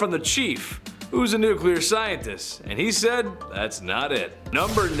report from the chief, who's a nuclear scientist, and he said that's not it.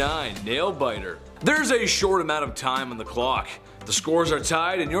 Number 9, Nail Biter. There's a short amount of time on the clock. The scores are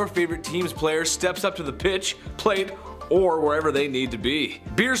tied and your favorite team's player steps up to the pitch, plate, or wherever they need to be.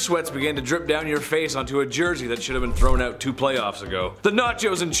 Beer sweats begin to drip down your face onto a jersey that should have been thrown out 2 playoffs ago. The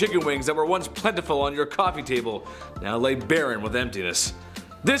nachos and chicken wings that were once plentiful on your coffee table now lay barren with emptiness.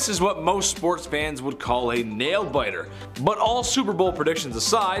 This is what most sports fans would call a nail biter. But all Super Bowl predictions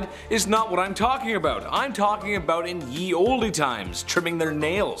aside, is not what I'm talking about. I'm talking about in ye olde times, trimming their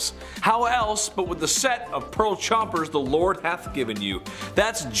nails. How else but with the set of pearl chompers the Lord hath given you.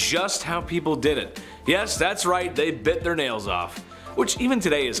 That's just how people did it. Yes, that's right, they bit their nails off. Which even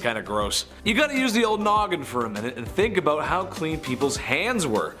today is kinda gross. You gotta use the old noggin for a minute and think about how clean people's hands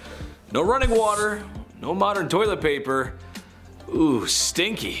were. No running water, no modern toilet paper. Ooh,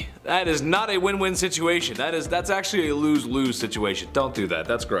 stinky. That is not a win-win situation. That's actually a lose-lose situation. Don't do that,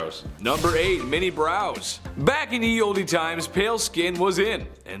 that's gross. Number 8, mini brows. Back in ye olde times, pale skin was in,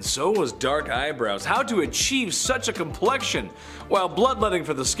 and so was dark eyebrows. How to achieve such a complexion? Well, bloodletting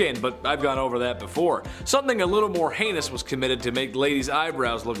for the skin, but I've gone over that before. Something a little more heinous was committed to make ladies'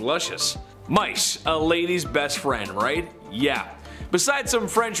 eyebrows look luscious. Mice, a lady's best friend, right? Yeah. Besides some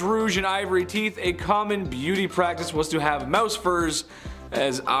French rouge and ivory teeth, a common beauty practice was to have mouse furs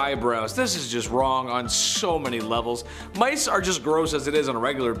as eyebrows. This is just wrong on so many levels. Mice are just gross as it is on a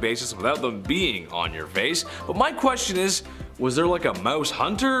regular basis without them being on your face. But my question is, was there like a mouse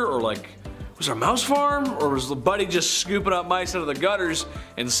hunter, or like, was there a mouse farm? Or was the buddy just scooping up mice out of the gutters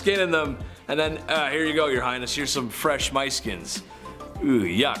and skinning them, and then, here you go, your highness, here's some fresh mice skins. Ooh,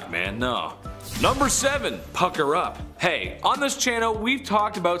 yuck, man, no. Number 7, pucker up. Hey, on this channel we've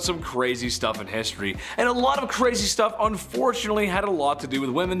talked about some crazy stuff in history, and a lot of crazy stuff unfortunately had a lot to do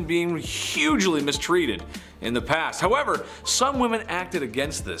with women being hugely mistreated in the past. However, some women acted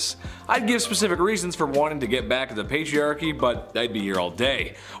against this. I'd give specific reasons for wanting to get back at the patriarchy, but I'd be here all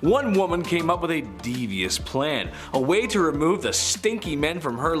day. One woman came up with a devious plan, a way to remove the stinky men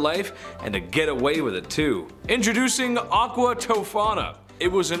from her life and to get away with it too. Introducing Aqua Tofana.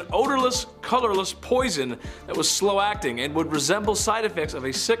 It was an odorless, colorless poison that was slow acting and would resemble side effects of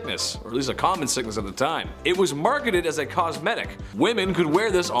a sickness, or at least a common sickness at the time. It was marketed as a cosmetic. Women could wear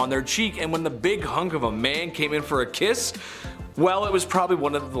this on their cheek, and when the big hunk of a man came in for a kiss, well, it was probably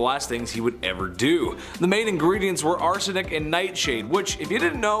one of the last things he would ever do. The main ingredients were arsenic and nightshade, which, if you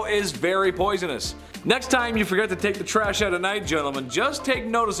didn't know, is very poisonous. Next time you forget to take the trash out at night, gentlemen, just take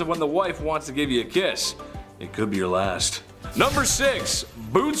notice of when the wife wants to give you a kiss. It could be your last. Number 6,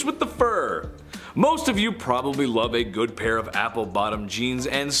 boots with the fur. Most of you probably love a good pair of apple-bottom jeans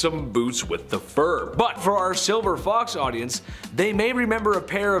and some boots with the fur. But for our Silver Fox audience, they may remember a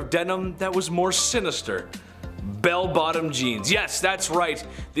pair of denim that was more sinister. Bell-bottom jeans. Yes, that's right.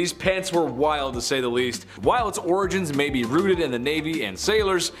 These pants were wild to say the least. While its origins may be rooted in the Navy and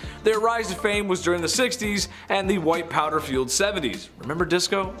sailors, their rise to fame was during the 60s and the white powder-fueled 70s. Remember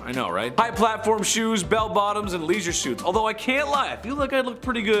disco? I know, right? High platform shoes, bell-bottoms, and leisure suits. Although I can't lie, I feel like I'd look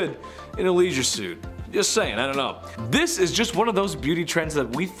pretty good in a leisure suit. Just saying, I don't know. This is just one of those beauty trends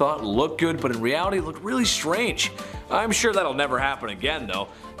that we thought looked good, but in reality looked really strange. I'm sure that'll never happen again though.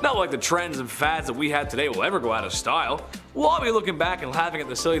 Not like the trends and fads that we had today will ever go out of style. We'll all be looking back and laughing at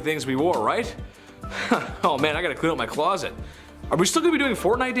the silly things we wore, right? Oh man, I gotta clean up my closet. Are we still gonna be doing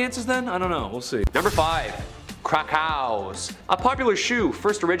Fortnite dances then? I don't know, we'll see. Number 5. Krakows. A popular shoe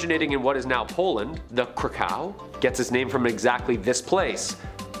first originating in what is now Poland, the Krakow gets its name from exactly this place,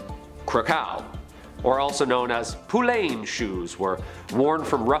 Krakow. Or also known as poulain shoes, were worn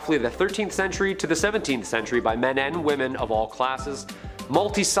from roughly the 13th century to the 17th century by men and women of all classes.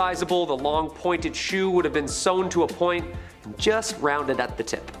 Multi-sizable, the long pointed shoe would have been sewn to a point and just rounded at the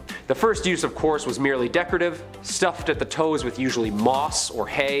tip. The first use, of course, was merely decorative, stuffed at the toes with usually moss or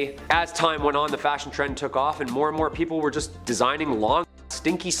hay. As time went on, the fashion trend took off and more people were just designing long,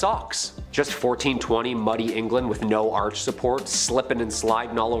 stinky socks. Just 1420 muddy England with no arch support, slipping and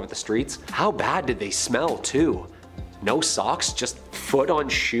sliding all over the streets. How bad did they smell too? No socks, just foot on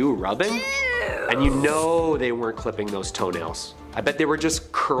shoe rubbing? And you know they weren't clipping those toenails. I bet they were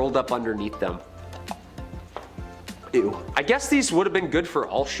just curled up underneath them. Ew. I guess these would have been good for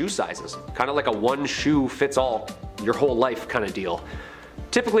all shoe sizes. Kind of like a one shoe fits all your whole life kind of deal.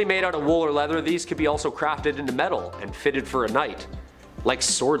 Typically made out of wool or leather, these could be also crafted into metal and fitted for a knight. Like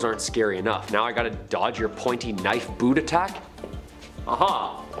swords aren't scary enough, now I gotta dodge your pointy knife boot attack?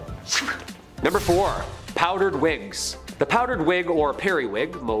 Aha! Number 4. Powdered wigs. The powdered wig or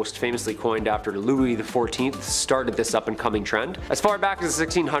periwig, most famously coined after Louis XIV, started this up and coming trend. As far back as the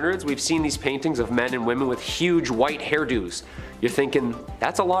 1600s, we've seen these paintings of men and women with huge white hairdos. You're thinking,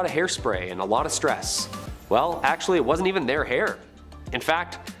 that's a lot of hairspray and a lot of stress. Well, actually it wasn't even their hair. In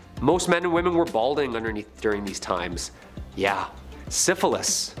fact, most men and women were balding underneath during these times. Yeah.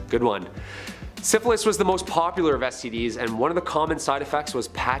 Syphilis, good one. Syphilis was the most popular of STDs, and one of the common side effects was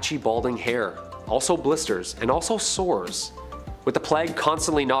patchy balding hair, also blisters, and also sores. With the plague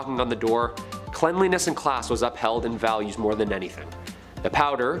constantly knocking on the door, cleanliness and class was upheld in values more than anything. The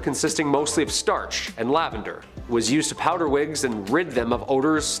powder, consisting mostly of starch and lavender, was used to powder wigs and rid them of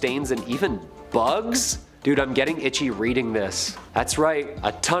odors, stains, and even bugs? Dude, I'm getting itchy reading this. That's right,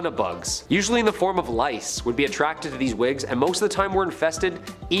 a ton of bugs, usually in the form of lice, would be attracted to these wigs and most of the time were infested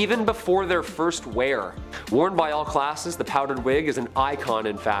even before their first wear. Worn by all classes, the powdered wig is an icon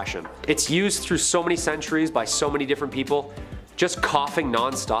in fashion. It's used through so many centuries by so many different people. Just coughing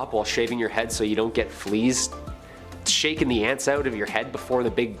non-stop while shaving your head so you don't get fleas. Shaking the ants out of your head before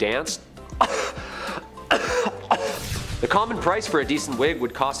the big dance. The common price for a decent wig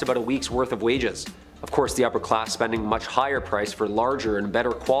would cost about a week's worth of wages. Of course, the upper class spending much higher price for larger and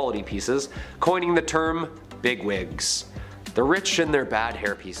better quality pieces, coining the term big wigs. The rich and their bad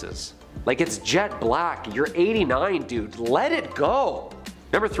hair pieces. Like it's jet black, you're 89 dude, let it go!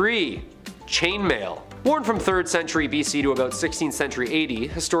 Number 3. Chainmail. Worn from 3rd century BC to about 16th century AD,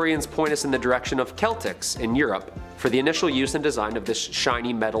 historians point us in the direction of Celtics in Europe for the initial use and design of this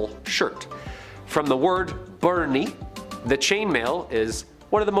shiny metal shirt. From the word burnie, the chainmail is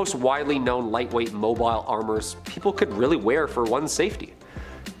one of the most widely known lightweight mobile armors people could really wear for one's safety.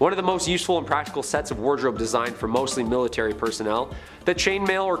 One of the most useful and practical sets of wardrobe designed for mostly military personnel, the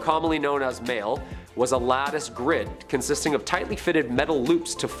chainmail, or commonly known as mail, was a lattice grid consisting of tightly fitted metal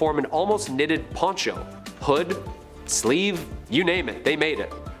loops to form an almost knitted poncho. Hood, sleeve, you name it, they made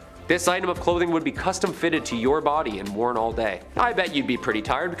it. This item of clothing would be custom fitted to your body and worn all day. I bet you'd be pretty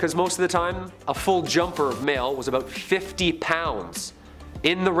tired because most of the time, a full jumper of mail was about 50 pounds.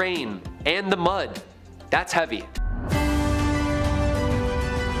 In the rain and the mud. That's heavy.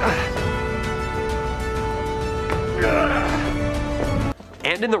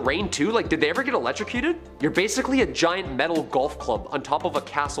 And in the rain too? Like, did they ever get electrocuted? You're basically a giant metal golf club on top of a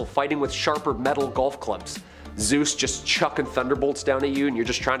castle fighting with sharper metal golf clubs. Zeus just chucking thunderbolts down at you and you're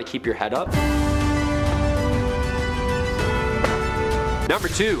just trying to keep your head up. Number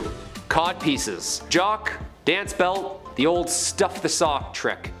 2. Cod pieces. Jock, dance belt, the old stuff the sock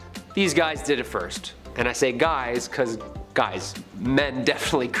trick. These guys did it first. And I say guys because guys, men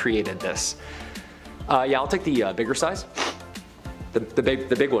definitely created this. Yeah, I'll take the bigger size. The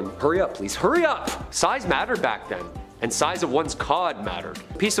big one. Hurry up, please. Hurry up! Size mattered back then, and size of one's cod mattered.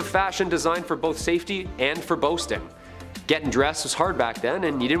 A piece of fashion designed for both safety and for boasting. Getting dressed was hard back then,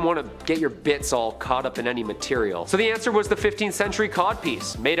 and you didn't want to get your bits all caught up in any material. So the answer was the 15th century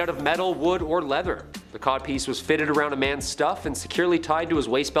codpiece, made out of metal, wood, or leather. The codpiece was fitted around a man's stuff and securely tied to his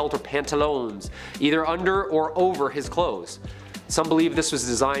waist belt or pantaloons, either under or over his clothes. Some believe this was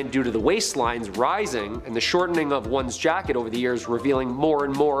designed due to the waistlines rising and the shortening of one's jacket over the years, revealing more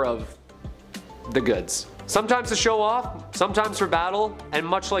and more of the goods. Sometimes to show off, sometimes for battle, and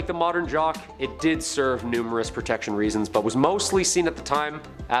much like the modern jock, it did serve numerous protection reasons, but was mostly seen at the time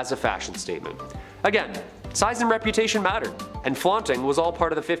as a fashion statement. Again, size and reputation mattered, and flaunting was all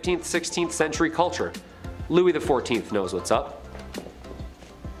part of the 15th, 16th century culture. Louis XIV knows what's up.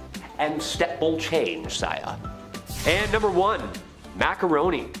 And step will change, sire. And number 1,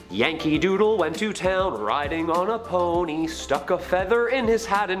 Macaroni. Yankee Doodle went to town riding on a pony, stuck a feather in his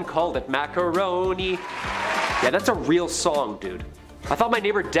hat and called it macaroni. Yeah, that's a real song, dude. I thought my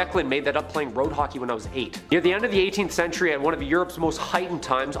neighbor Declan made that up playing road hockey when I was 8. Near the end of the 18th century, at one of Europe's most heightened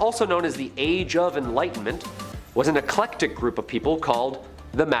times, also known as the Age of Enlightenment, was an eclectic group of people called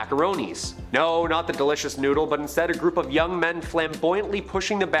the Macaronis. No, not the delicious noodle, but instead a group of young men flamboyantly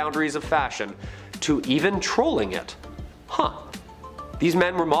pushing the boundaries of fashion to even trolling it. Huh. These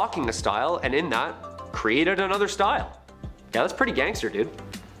men were mocking a style, and in that, created another style. Yeah, that's pretty gangster, dude.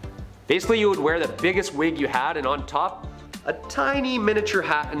 Basically, you would wear the biggest wig you had, and on top, a tiny miniature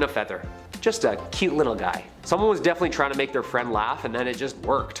hat and a feather. Just a cute little guy. Someone was definitely trying to make their friend laugh, and then it just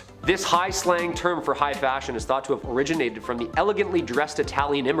worked. This high slang term for high fashion is thought to have originated from the elegantly dressed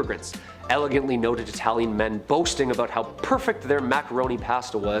Italian immigrants. Elegantly noted Italian men boasting about how perfect their macaroni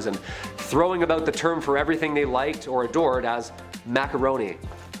pasta was and throwing about the term for everything they liked or adored as macaroni.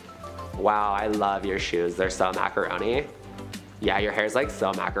 Wow, I love your shoes, they're so macaroni. Yeah, your hair's like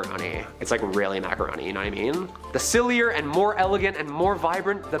so macaroni. It's like really macaroni, you know what I mean? The sillier and more elegant and more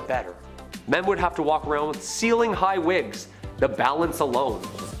vibrant, the better. Men would have to walk around with ceiling-high wigs, the balance alone.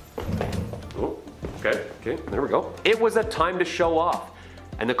 Oh, okay, there we go. It was a time to show off.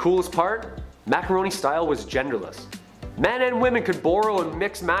 And the coolest part? Macaroni style was genderless. Men and women could borrow and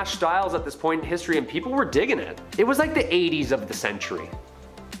mix match styles at this point in history, and people were digging it. It was like the 80s of the century.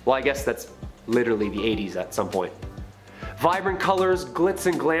 Well, I guess that's literally the 80s at some point. Vibrant colors, glitz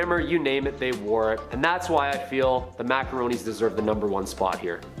and glamour, you name it, they wore it. And that's why I feel the macaronis deserve the #1 spot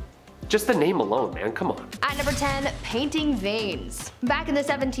here. Just the name alone, man, come on. At number 10, painting veins. Back in the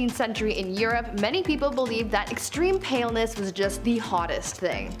 17th century in Europe, many people believed that extreme paleness was just the hottest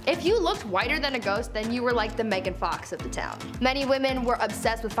thing. If you looked whiter than a ghost, then you were like the Megan Fox of the town. Many women were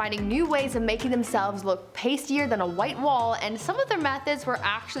obsessed with finding new ways of making themselves look pastier than a white wall, and some of their methods were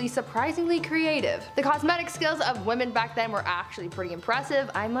actually surprisingly creative. The cosmetic skills of women back then were actually pretty impressive,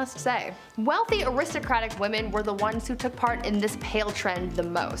 I must say. Wealthy aristocratic women were the ones who took part in this pale trend the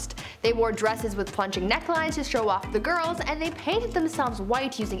most. They wore dresses with plunging necklines to show off the girls, and they painted themselves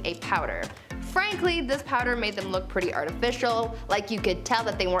white using a powder. Frankly, this powder made them look pretty artificial, like you could tell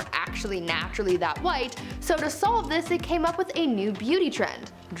that they weren't actually naturally that white, so to solve this they came up with a new beauty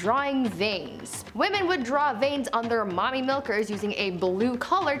trend: drawing veins. Women would draw veins on their mommy milkers using a blue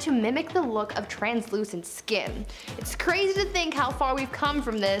color to mimic the look of translucent skin. It's crazy to think how far we've come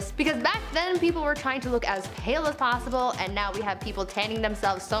from this, because back then people were trying to look as pale as possible, and now we have people tanning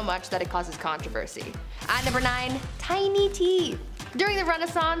themselves so much that it causes controversy. At number 9, tiny teeth. During the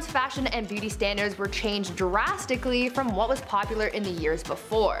Renaissance, fashion and beauty standards were changed drastically from what was popular in the years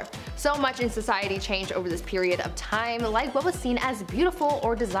before. So much in society changed over this period of time, like what was seen as beautiful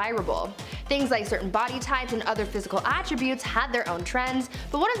or desirable. Things like certain body types and other physical attributes had their own trends,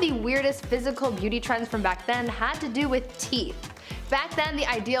 but one of the weirdest physical beauty trends from back then had to do with teeth. Back then, the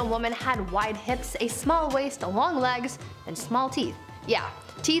ideal woman had wide hips, a small waist, long legs, and small teeth. Yeah,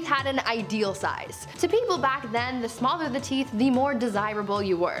 teeth had an ideal size. To people back then, the smaller the teeth, the more desirable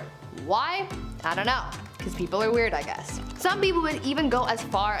you were. Why? I don't know. Because people are weird, I guess. Some people would even go as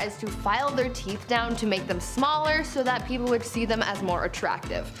far as to file their teeth down to make them smaller so that people would see them as more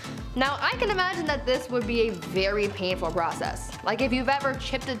attractive. Now, I can imagine that this would be a very painful process. Like if you've ever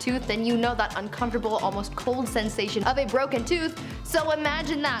chipped a tooth, then you know that uncomfortable, almost cold sensation of a broken tooth, so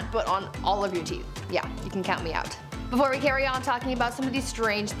imagine that, but on all of your teeth. Yeah, you can count me out. Before we carry on talking about some of these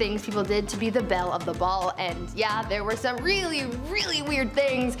strange things people did to be the belle of the ball, and yeah, there were some really weird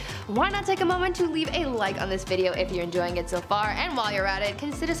things, why not take a moment to leave a like on this video if you're enjoying it so far, and while you're at it,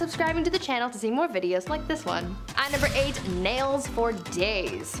 consider subscribing to the channel to see more videos like this one. At number 8, nails for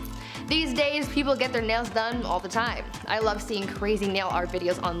days. These days, people get their nails done all the time. I love seeing crazy nail art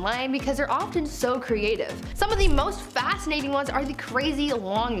videos online because they're often so creative. Some of the most fascinating ones are the crazy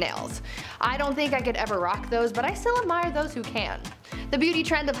long nails. I don't think I could ever rock those, but I still admire those who can. The beauty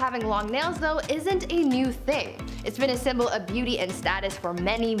trend of having long nails, though, isn't a new thing. It's been a symbol of beauty and status for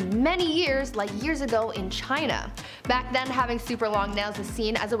many years, like years ago in China. Back then, having super long nails was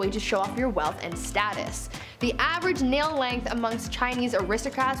seen as a way to show off your wealth and status. The average nail length amongst Chinese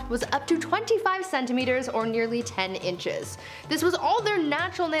aristocrats was up to 25 centimeters or nearly 10 inches. This was all their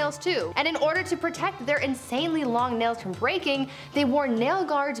natural nails too, and in order to protect their insanely long nails from breaking, they wore nail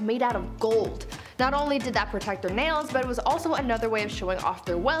guards made out of gold. Not only did that protect their nails, but it was also another way of showing off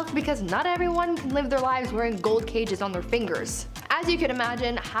their wealth because not everyone can live their lives wearing gold cages on their fingers. As you can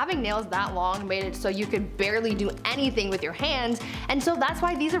imagine, having nails that long made it so you could barely do anything with your hands, and so that's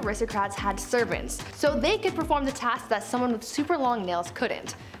why these aristocrats had servants, so they could perform the tasks that someone with super long nails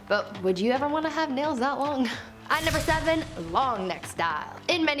couldn't. But would you ever want to have nails that long? At number 7, long neck style.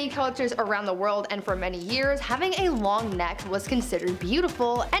 In many cultures around the world and for many years, having a long neck was considered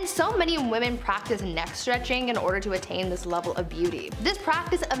beautiful, and so many women practice neck stretching in order to attain this level of beauty. This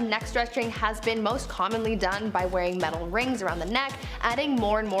practice of neck stretching has been most commonly done by wearing metal rings around the neck, adding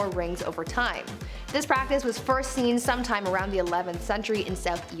more and more rings over time. This practice was first seen sometime around the 11th century in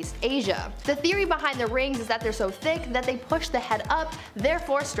Southeast Asia. The theory behind the rings is that they're so thick that they push the head up,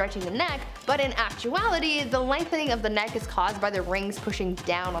 therefore stretching the neck, but in actuality, the lengthening of the neck is caused by the rings pushing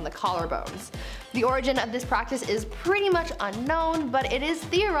down on the collarbones. The origin of this practice is pretty much unknown, but it is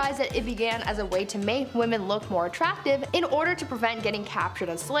theorized that it began as a way to make women look more attractive in order to prevent getting captured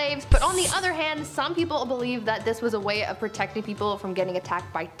as slaves, but on the other hand, some people believe that this was a way of protecting people from getting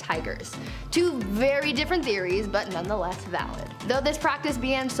attacked by tigers. Two very different theories, but nonetheless valid. Though this practice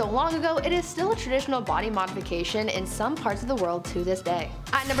began so long ago, it is still a traditional body modification in some parts of the world to this day.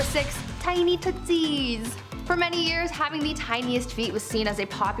 At number 6, tiny tootsies. For many years, having the tiniest feet was seen as a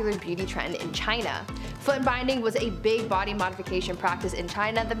popular beauty trend in China. Foot binding was a big body modification practice in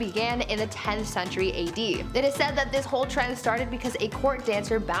China that began in the 10th century AD. It is said that this whole trend started because a court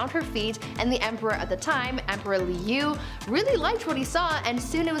dancer bound her feet, and the emperor at the time, Emperor Liu, really liked what he saw, and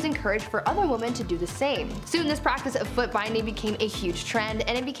soon it was encouraged for other women to do the same. Soon this practice of foot binding became a huge trend,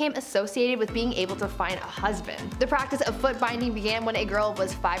 and it became associated with being able to find a husband. The practice of foot binding began when a girl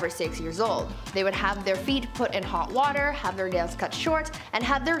was 5 or 6 years old. They would have their feet put in hot water, have their nails cut short, and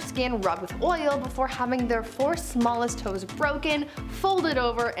have their skin rubbed with oil before having their 4 smallest toes broken, folded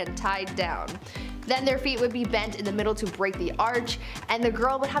over, and tied down. Then their feet would be bent in the middle to break the arch, and the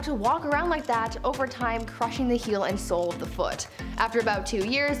girl would have to walk around like that over time, crushing the heel and sole of the foot. After about 2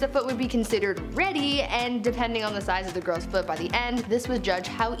 years, the foot would be considered ready, and depending on the size of the girl's foot by the end, this would judge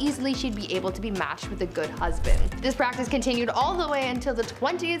how easily she'd be able to be matched with a good husband. This practice continued all the way until the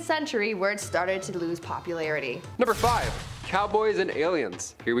 20th century, where it started to lose popularity. Number 5. Cowboys and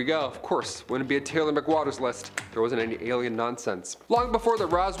aliens. Here we go. Of course, wouldn't be a Taylor McWaters list if there wasn't any alien nonsense. Long before the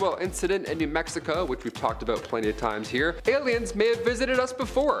Roswell incident in New Mexico, which we've talked about plenty of times here, aliens may have visited us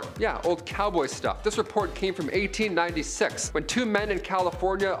before. Yeah, old cowboy stuff. This report came from 1896, when 2 men in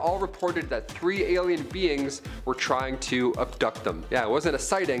California all reported that 3 alien beings were trying to abduct them. Yeah, it wasn't a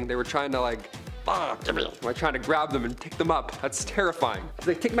sighting, they were trying to I'm trying to grab them and pick them up. That's terrifying.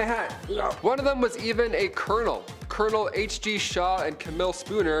 They take my hat. One of them was even a colonel. Colonel H.G. Shaw and Camille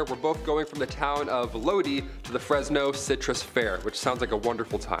Spooner were both going from the town of Lodi to the Fresno Citrus Fair, which sounds like a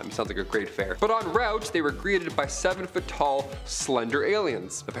wonderful time. Sounds like a great fair. But en route, they were greeted by 7-foot-tall, slender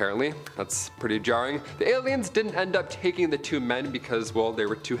aliens. Apparently, that's pretty jarring. The aliens didn't end up taking the 2 men because, well, they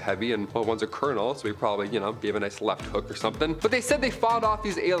were too heavy, and well, one's a colonel, so he probably, gave a nice left hook or something. But they said they fought off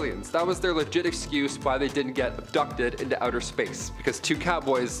these aliens. That was their legit excuse why they didn't get abducted into outer space, because 2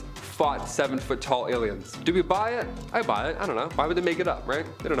 cowboys fought 7-foot-tall aliens. Do we buy it? I buy it. I don't know. Why would they make it up, right?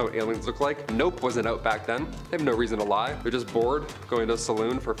 They don't know what aliens look like. Nope wasn't out back then. They have no reason to lie. They're just bored, going to a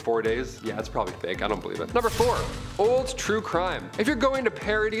saloon for 4 days. Yeah, it's probably fake. I don't believe it. Number 4, old true crime. If you're going to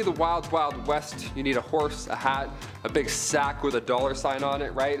parody the Wild Wild West, you need a horse, a hat, a big sack with a $sign on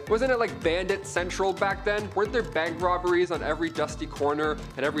it, right? Wasn't it like Bandit Central back then? Weren't there bank robberies on every dusty corner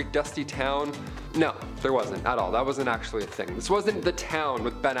and every dusty town? No, there wasn't at all. That wasn't actually a thing. This wasn't The Town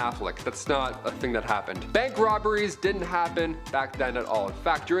with Ben Affleck. That's not a thing that happened. Bank robberies didn't happen back then at all. In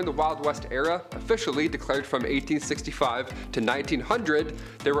fact, during the Wild West era, officially declared from 1865 to 1900,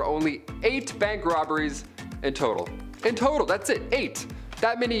 there were only 8 bank robberies in total. In total, that's it, 8.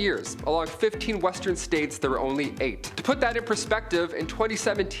 That many years. Along 15 western states, there were only 8. To put that in perspective, in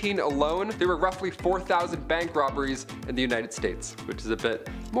 2017 alone, there were roughly 4,000 bank robberies in the United States, which is a bit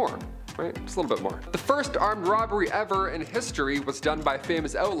more. Right? Just a little bit more. The first armed robbery ever in history was done by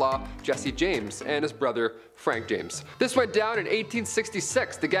famous outlaw Jesse James and his brother Frank James. This went down in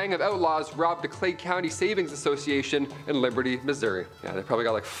 1866. The gang of outlaws robbed the Clay County Savings Association in Liberty, Missouri. Yeah, they probably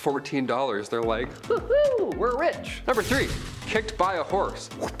got like $14. They're like, woohoo, we're rich. Number 3, kicked by a horse.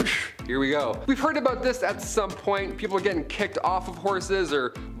 Here we go. We've heard about this at some point. People are getting kicked off of horses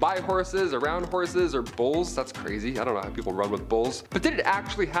or by horses, around horses, or bulls. That's crazy. I don't know how people run with bulls. But did it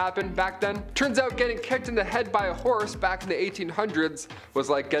actually happen back then? Turns out getting kicked in the head by a horse back in the 1800s was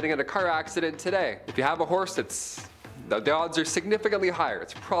like getting in a car accident today. If you have a horse, the odds are significantly higher.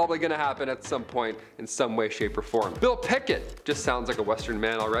 It's probably gonna happen at some point in some way, shape, or form. Bill Pickett just sounds like a Western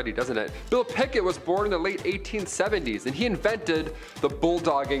man already, doesn't it? Bill Pickett was born in the late 1870s, and he invented the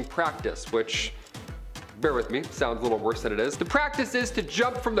bulldogging practice, which, bear with me, sounds a little worse than it is. The practice is to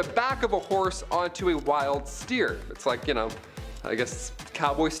jump from the back of a horse onto a wild steer. It's like, I guess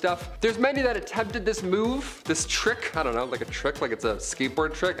cowboy stuff. There's many that attempted this move, this trick, I don't know, like a trick, like it's a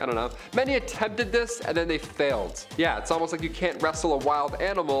skateboard trick, I don't know. Many attempted this and then they failed. Yeah, it's almost like you can't wrestle a wild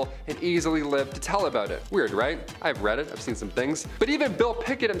animal and easily live to tell about it. Weird, right? I've read it, I've seen some things. But even Bill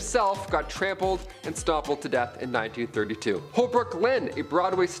Pickett himself got trampled and stompled to death in 1932. Holbrook Lynn, a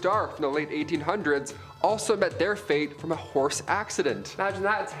Broadway star from the late 1800s, also met their fate from a horse accident. Imagine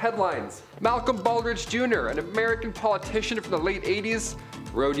that, it's headlines. Malcolm Baldrige Jr., an American politician from the late 80s,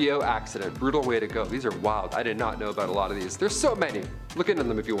 rodeo accident. Brutal way to go. These are wild. I did not know about a lot of these. There's so many. Look into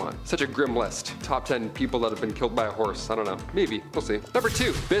them if you want. Such a grim list. Top 10 people that have been killed by a horse. I don't know. Maybe. We'll see. Number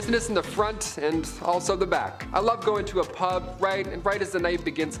 2, business in the front and also the back. I love going to a pub, right? And right as the night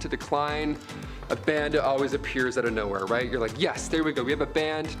begins to decline, a band always appears out of nowhere, right? You're like, yes, there we go. We have a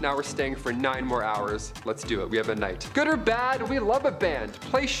band. Now we're staying for 9 more hours. Let's do it. We have a night. Good or bad, we love a band.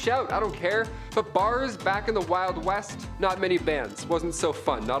 Play, shout, I don't care. But bars back in the Wild West, not many bands. Wasn't so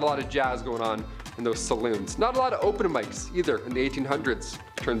fun. Not a lot of jazz going on in those saloons. Not a lot of open mics either in the 1800s.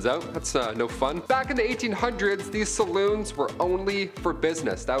 Turns out that's no fun. Back in the 1800s, these saloons were only for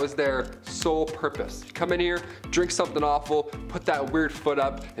business. That was their sole purpose. Come in here, drink something awful, put that weird foot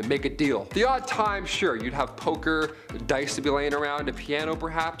up, and make a deal. The odd time, sure, you'd have poker, dice to be laying around, a piano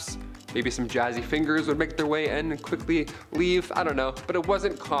perhaps. Maybe some jazzy fingers would make their way in and quickly leave, I don't know, but it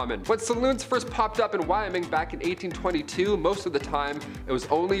wasn't common. When saloons first popped up in Wyoming back in 1822, most of the time, it was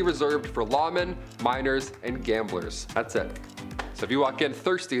only reserved for lawmen, miners, and gamblers. That's it. So if you walk in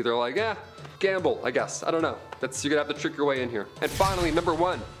thirsty, they're like, gamble, I guess, I don't know. You're gonna have to trick your way in here. And finally, number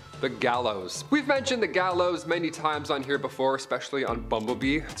 1. The gallows. We've mentioned the gallows many times on here before, especially on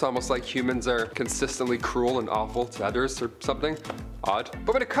Bumblebee. It's almost like humans are consistently cruel and awful to others or something. Odd.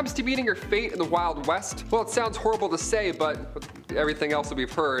 But when it comes to meeting your fate in the Wild West, well, it sounds horrible to say, but with everything else that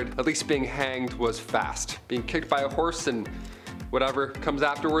we've heard, at least being hanged was fast. Being kicked by a horse and whatever comes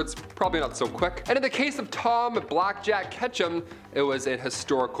afterwards, probably not so quick. And in the case of Tom Blackjack Ketchum, it was a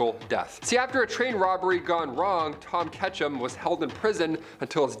historical death. See, after a train robbery gone wrong, Tom Ketchum was held in prison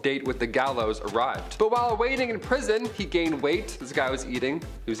until his date with the gallows arrived. But while waiting in prison, he gained weight. This guy was eating.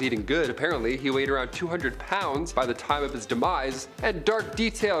 He was eating good, apparently. He weighed around 200 pounds by the time of his demise. And dark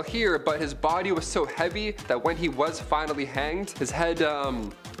detail here, but his body was so heavy that when he was finally hanged, his head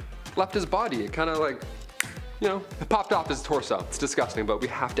left his body. It kind of like, you know, it popped off his torso. It's disgusting, but we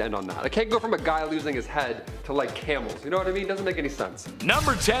have to end on that. I can't go from a guy losing his head to like camels. You know what I mean? Doesn't make any sense.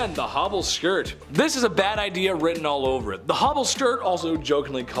 Number 10, the hobble skirt. This is a bad idea written all over it. The hobble skirt, also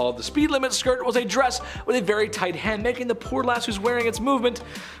jokingly called the speed limit skirt, was a dress with a very tight hem, making the poor lass who's wearing its movement,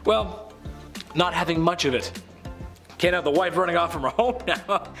 well, not having much of it. Can't have the wife running off from her home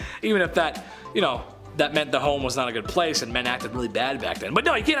now, even if that, you know, that meant the home was not a good place and men acted really bad back then. But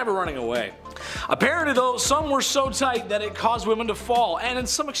no, you can't have her running away. Apparently though, some were so tight that it caused women to fall, and in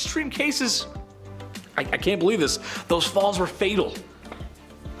some extreme cases, I can't believe this, those falls were fatal.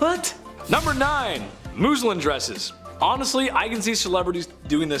 What? Number 9, muslin dresses. Honestly, I can see celebrities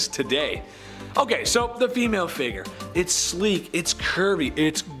doing this today. Okay, so the female figure. It's sleek, it's curvy,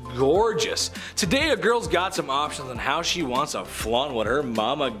 it's gorgeous. Today a girl's got some options on how she wants to flaunt what her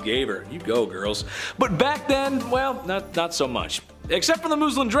mama gave her. You go, girls. But back then, well, not so much. Except for the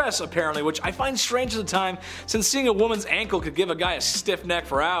muslin dress, apparently, which I find strange at the time, since seeing a woman's ankle could give a guy a stiff neck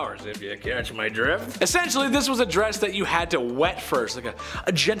for hours, if you catch my drift. Essentially, this was a dress that you had to wet first, like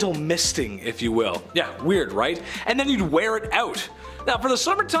a gentle misting, if you will. Yeah, weird, right? And then you'd wear it out. Now, for the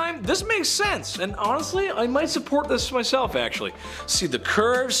summertime, this makes sense, and honestly, I might support this myself, actually. See the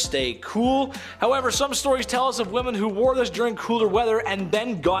curves, stay cool. However, some stories tell us of women who wore this during cooler weather and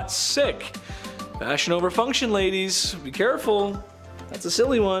then got sick. Fashion over function, ladies. Be careful. That's a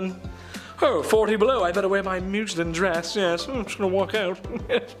silly one. Oh, 40 below, I better wear my muslin dress. Yes, I'm just gonna walk out.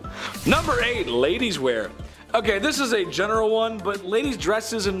 Number 8, ladies wear. Okay, this is a general one, but ladies'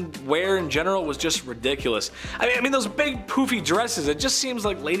 dresses and wear in general was just ridiculous. I mean those big poofy dresses, it just seems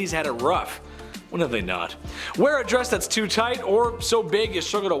like ladies had it rough. When have they not? Wear a dress that's too tight or so big you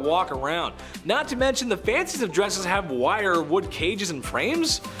struggle to walk around. Not to mention the fanciest of dresses have wire or wood cages and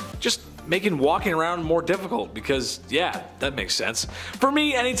frames. Just making walking around more difficult because, yeah, that makes sense. For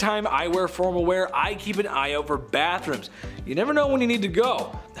me, anytime I wear formal wear, I keep an eye out for bathrooms. You never know when you need to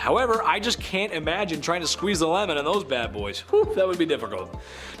go. However, I just can't imagine trying to squeeze the lemon in those bad boys. Whew, that would be difficult.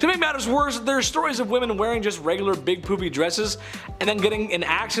 To make matters worse, there are stories of women wearing just regular big poofy dresses and then getting in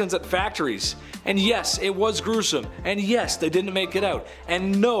accidents at factories. And yes, it was gruesome. And yes, they didn't make it out.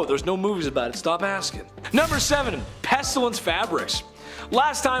 And no, there's no movies about it. Stop asking. Number 7, pestilence fabrics.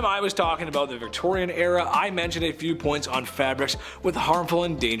 Last time I was talking about the Victorian era, I mentioned a few points on fabrics with harmful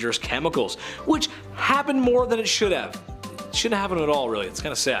and dangerous chemicals, which happened more than it should have. shouldn't happen at all, really. It's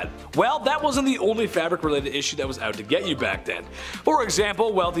kind of sad. Well, that wasn't the only fabric-related issue that was out to get you back then. For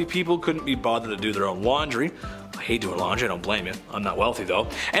example, wealthy people couldn't be bothered to do their own laundry. I hate doing laundry, I don't blame you. I'm not wealthy though.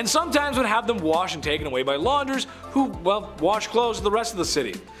 And sometimes would have them washed and taken away by launders who, well, wash clothes for the rest of the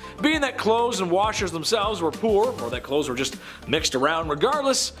city. Being that clothes and washers themselves were poor, or that clothes were just mixed around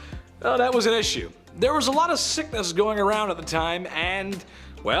regardless, that was an issue. There was a lot of sickness going around at the time, and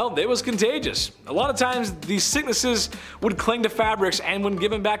well, it was contagious. A lot of times these sicknesses would cling to fabrics, and when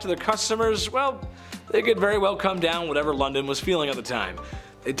given back to their customers, well, they could very well come down whatever London was feeling at the time.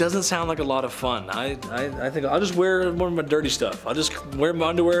 It doesn't sound like a lot of fun. I think I'll just wear more of my dirty stuff. I'll just wear my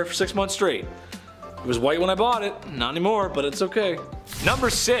underwear for 6 months straight. It was white when I bought it, not anymore, but it's okay.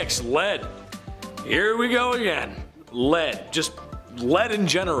 Number 6, lead. Here we go again. Lead, just lead in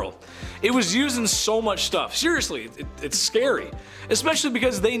general. It was used in so much stuff. Seriously, it's scary. Especially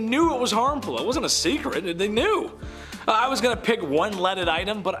because they knew it was harmful. It wasn't a secret, they knew. I was gonna pick one leaded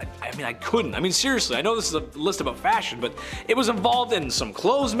item, but I couldn't. I mean, seriously, I know this is a list about fashion, but it was involved in some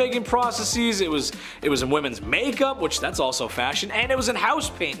clothes making processes, it was in women's makeup, which that's also fashion, and it was in house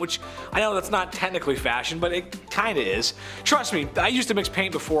paint, which I know that's not technically fashion, but it kinda is. Trust me, I used to mix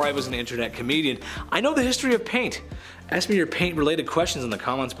paint before I was an internet comedian. I know the history of paint. Ask me your paint related questions in the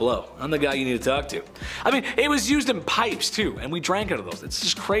comments below. I'm the guy you need to talk to. I mean, it was used in pipes too, and we drank out of those. It's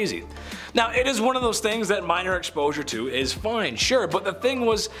just crazy. Now, it is one of those things that minor exposure to is fine, sure, but the thing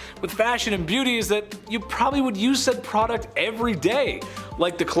was with fashion and beauty is that you probably would use said product every day,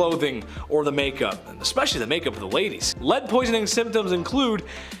 like the clothing or the makeup, and especially the makeup of the ladies. Lead poisoning symptoms include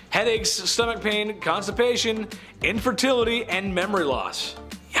headaches, stomach pain, constipation, infertility, and memory loss.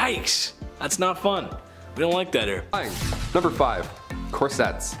 Yikes, that's not fun. We don't like that here. Number 5,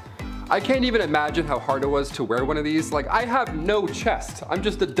 corsets. I can't even imagine how hard it was to wear one of these. Like, I have no chest. I'm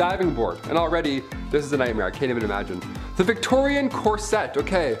just a diving board. And already, this is a nightmare. I can't even imagine. The Victorian corset,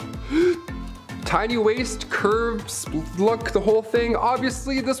 okay. Tiny waist, curves, look, the whole thing.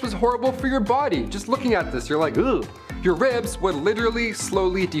 Obviously, this was horrible for your body. Just looking at this, you're like, ugh. Your ribs would literally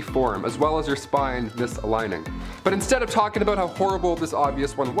slowly deform, as well as your spine misaligning. But instead of talking about how horrible this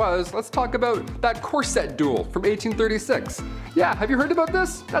obvious one was, let's talk about that corset duel from 1836. Yeah, have you heard about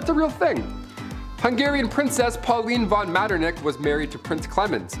this? That's a real thing. Hungarian Princess Pauline von Metternich was married to Prince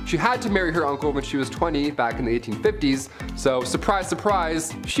Clemens. She had to marry her uncle when she was 20 back in the 1850s, so surprise,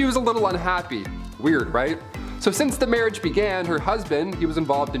 surprise, she was a little unhappy. Weird, right? So since the marriage began, her husband, he was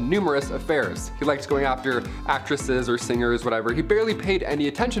involved in numerous affairs. He liked going after actresses or singers, whatever. He barely paid any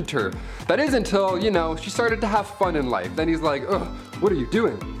attention to her. That is until, you know, she started to have fun in life. Then he's like, ugh, what are you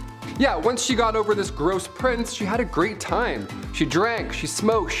doing? Yeah, once she got over this gross prince, she had a great time. She drank, she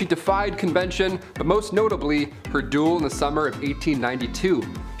smoked, she defied convention, but most notably, her duel in the summer of 1892.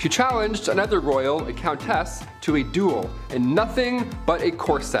 She challenged another royal, a countess, to a duel in nothing but a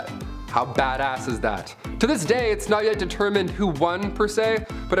corset. How badass is that? To this day, it's not yet determined who won per se,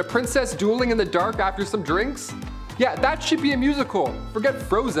 but a princess dueling in the dark after some drinks? Yeah, that should be a musical. Forget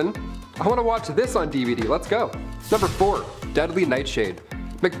Frozen. I want to watch this on DVD, let's go. Number 4, deadly nightshade.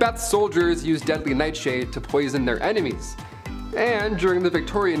 Macbeth's soldiers used deadly nightshade to poison their enemies. And during the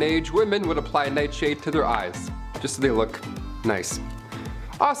Victorian age, women would apply nightshade to their eyes, just so they look nice.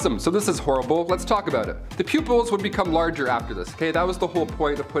 Awesome, so this is horrible, let's talk about it. The pupils would become larger after this, okay? That was the whole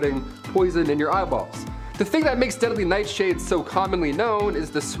point of putting poison in your eyeballs. The thing that makes deadly nightshade so commonly known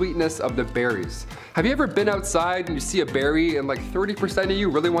is the sweetness of the berries. Have you ever been outside and you see a berry and like 30% of you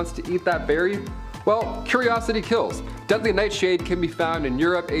really wants to eat that berry? Well, curiosity kills. Deadly nightshade can be found in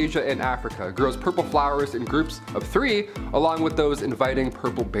Europe, Asia, and Africa. It grows purple flowers in groups of 3, along with those inviting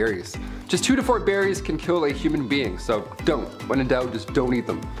purple berries. Just 2 to 4 berries can kill a human being, so don't. When in doubt, just don't eat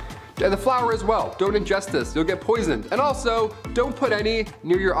them. And the flower as well. Don't ingest this, you'll get poisoned. And also, don't put any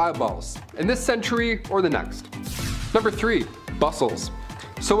near your eyeballs, in this century or the next. Number 3, bustles.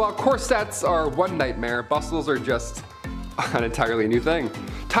 So while corsets are one nightmare, bustles are just an entirely new thing.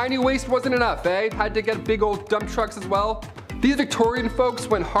 Tiny waist wasn't enough, eh? Had to get big old dump trucks as well. These Victorian folks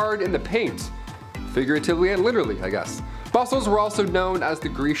went hard in the paint. Figuratively and literally, I guess. Bustles were also known as the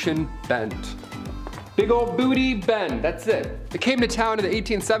Grecian bend. Big old booty bend, that's it. It came to town in the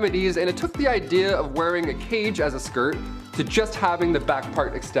 1870s and it took the idea of wearing a cage as a skirt to just having the back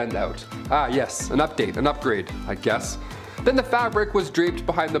part extend out. Ah yes, an update, an upgrade, I guess. Then the fabric was draped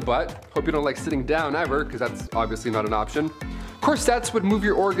behind the butt. Hope you don't like sitting down ever, because that's obviously not an option. Corsets would move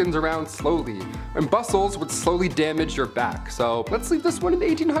your organs around slowly, and bustles would slowly damage your back. So let's leave this one in the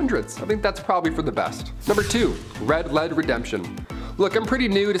 1800s. I think that's probably for the best. Number 2, red lead redemption. Look, I'm pretty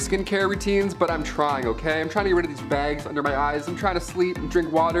new to skincare routines, but I'm trying, okay? I'm trying to get rid of these bags under my eyes. I'm trying to sleep and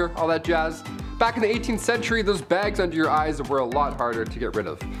drink water, all that jazz. Back in the 18th century, those bags under your eyes were a lot harder to get rid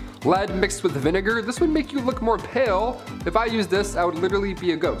of. Lead mixed with vinegar, this would make you look more pale. If I used this, I would literally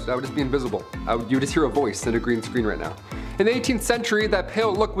be a ghost. I would just be invisible. You would just hear a voice in a green screen right now. In the 18th century, that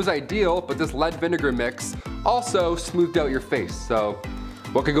pale look was ideal, but this lead vinegar mix also smoothed out your face, so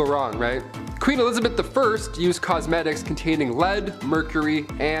what could go wrong, right? Queen Elizabeth I used cosmetics containing lead, mercury,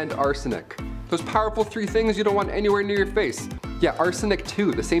 and arsenic. Those powerful three things you don't want anywhere near your face. Yeah, arsenic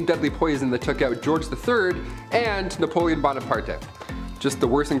too, the same deadly poison that took out George III and Napoleon Bonaparte. Just the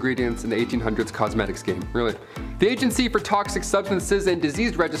worst ingredients in the 1800s cosmetics game, really. The Agency for Toxic Substances and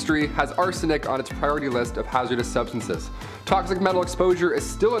Disease Registry has arsenic on its priority list of hazardous substances. Toxic metal exposure is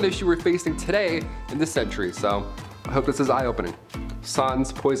still an issue we're facing today in this century, so I hope this is eye-opening.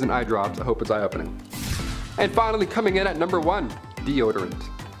 Sans poison eye drops, I hope it's eye-opening. And finally, coming in at number 1, deodorant.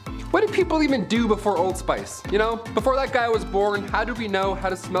 What did people even do before Old Spice? You know, before that guy was born, how did we know how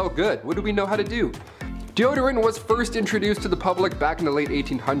to smell good? What did we know how to do? Deodorant was first introduced to the public back in the late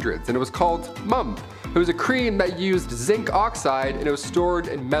 1800s, and it was called Mum. It was a cream that used zinc oxide, and it was stored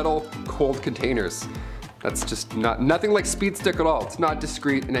in metal, cold containers. That's just nothing like Speed Stick at all. It's not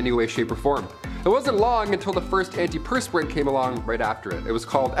discreet in any way, shape, or form. It wasn't long until the first antiperspirant came along right after it. It was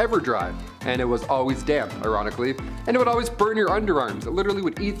called Everdry, and it was always damp, ironically, and it would always burn your underarms. It literally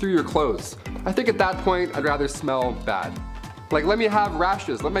would eat through your clothes. I think at that point, I'd rather smell bad. Like, let me have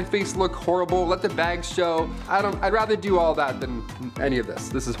rashes, let my face look horrible, let the bags show. I'd rather do all that than any of this.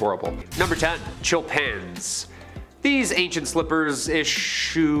 This is horrible. Number 10, chopins. These ancient slippers-ish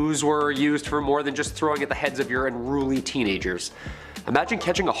shoes were used for more than just throwing at the heads of your unruly teenagers. Imagine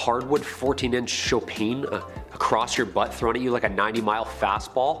catching a hardwood 14-inch chopin across your butt thrown at you like a 90-mile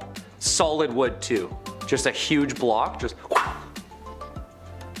fastball. Solid wood too. Just a huge block, just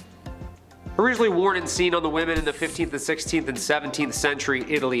Originally worn and seen on the women in the 15th and 16th and 17th century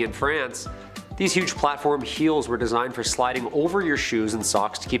Italy and France, these huge platform heels were designed for sliding over your shoes and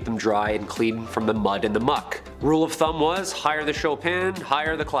socks to keep them dry and clean from the mud and the muck. Rule of thumb was, higher the chopin,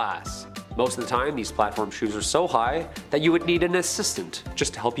 higher the class. Most of the time, these platform shoes are so high that you would need an assistant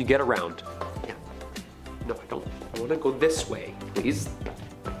just to help you get around. Yeah. No, I don't. I want to go this way, please.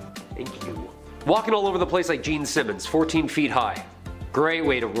 Thank you. Walking all over the place like Gene Simmons, 14 feet high. Great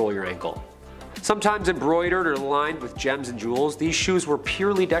way to roll your ankle. Sometimes embroidered or lined with gems and jewels, these shoes were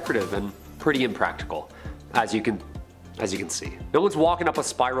purely decorative and pretty impractical, as you can see. No one's walking up a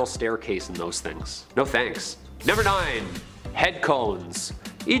spiral staircase in those things. No thanks. Number 9, head cones.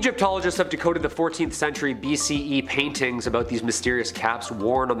 Egyptologists have decoded the 14th century BCE paintings about these mysterious caps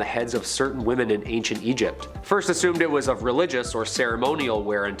worn on the heads of certain women in ancient Egypt. First assumed it was of religious or ceremonial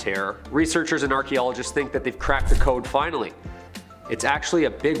wear and tear, researchers and archaeologists think that they've cracked the code finally. It's actually a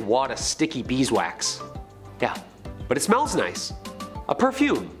big wad of sticky beeswax. Yeah, but it smells nice. A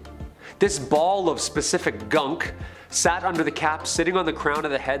perfume. This ball of specific gunk sat under the cap, sitting on the crown of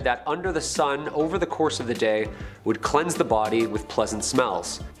the head that under the sun over the course of the day would cleanse the body with pleasant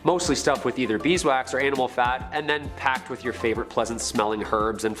smells. Mostly stuffed with either beeswax or animal fat and then packed with your favorite pleasant smelling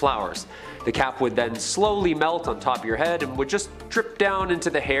herbs and flowers. The cap would then slowly melt on top of your head and would just drip down into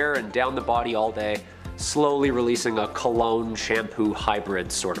the hair and down the body all day, slowly releasing a cologne shampoo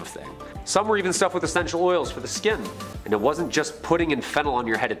hybrid sort of thing. Some were even stuffed with essential oils for the skin, and it wasn't just putting in fennel on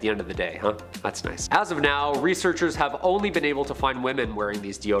your head at the end of the day, huh? That's nice. As of now, researchers have only been able to find women wearing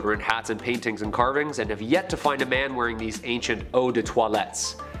these deodorant hats and paintings and carvings, and have yet to find a man wearing these ancient eau de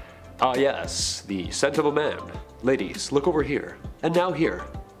toilettes. Ah yes, the scent of a man. Ladies, look over here. And now here.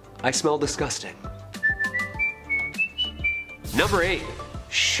 I smell disgusting. Number 8,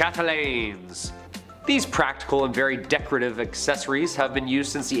 chatelaines. These practical and very decorative accessories have been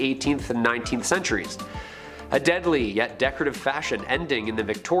used since the 18th and 19th centuries. A deadly yet decorative fashion ending in the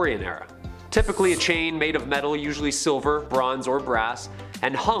Victorian era. Typically a chain made of metal, usually silver, bronze, or brass,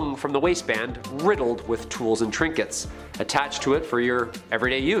 and hung from the waistband, riddled with tools and trinkets, attached to it for your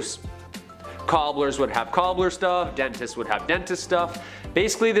everyday use. Cobblers would have cobbler stuff, dentists would have dentist stuff.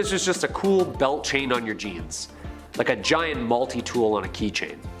 Basically this was just a cool belt chain on your jeans. Like a giant multi-tool on a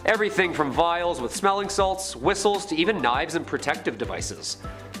keychain. Everything from vials with smelling salts, whistles, to even knives and protective devices.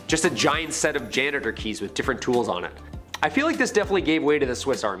 Just a giant set of janitor keys with different tools on it. I feel like this definitely gave way to the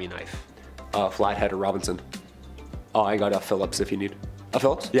Swiss Army knife. Flathead or Robinson. Oh, I got a Phillips if you need. A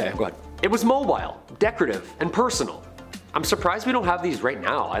Phillips? Yeah, go ahead. It was mobile, decorative, and personal. I'm surprised we don't have these right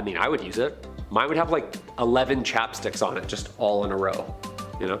now. I mean, I would use it. Mine would have like 11 chapsticks on it, just all in a row,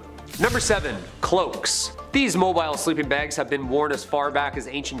 you know? Number 7, cloaks. These mobile sleeping bags have been worn as far back as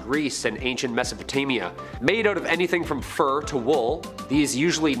ancient Greece and ancient Mesopotamia. Made out of anything from fur to wool, these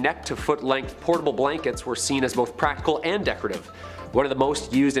usually neck to foot length portable blankets were seen as both practical and decorative. one of the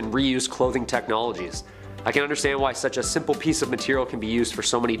most used and reused clothing technologies. I can understand why such a simple piece of material can be used for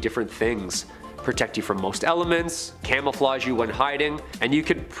so many different things. Protect you from most elements, camouflage you when hiding, and you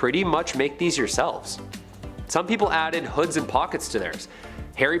could pretty much make these yourselves. Some people added hoods and pockets to theirs.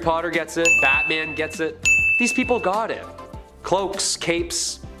 Harry Potter gets it, Batman gets it. These people got it. Cloaks,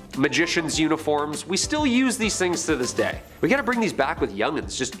 capes, magicians' uniforms, we still use these things to this day. We gotta bring these back with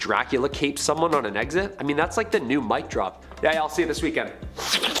youngins. Just Dracula cape someone on an exit? I mean, that's like the new mic drop. Yeah, I'll see you this weekend.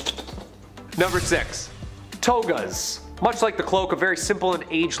 Number 6. Togas. Much like the cloak, a very simple and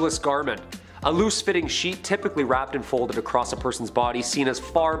ageless garment. A loose-fitting sheet typically wrapped and folded across a person's body, seen as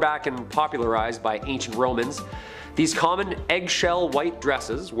far back and popularized by ancient Romans. These common eggshell white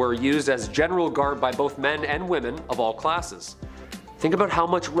dresses were used as general garb by both men and women of all classes. Think about how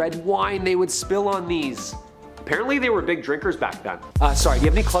much red wine they would spill on these. Apparently they were big drinkers back then. Sorry, do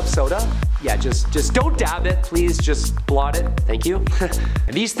you have any club soda? Yeah, just don't dab it, please, just blot it, thank you.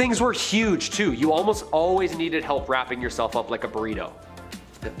 And these things were huge too. You almost always needed help wrapping yourself up like a burrito.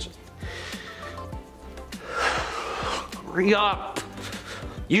 Hurry up.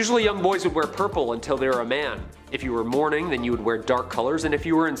 Usually young boys would wear purple until they were a man. If you were mourning, then you would wear dark colors, and if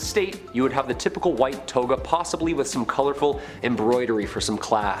you were in state, you would have the typical white toga, possibly with some colorful embroidery for some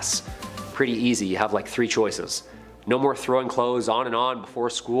class. Pretty easy, you have like 3 choices. No more throwing clothes on and on before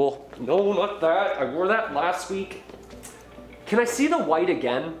school. No, not that, I wore that last week. Can I see the white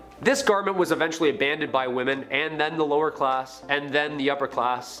again? This garment was eventually abandoned by women, and then the lower class, and then the upper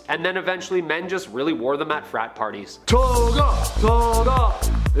class, and then eventually men just really wore them at frat parties. Toga! Toga!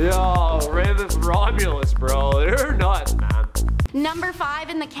 Yo, Raven Romulus, bro, they're nuts, man. Number 5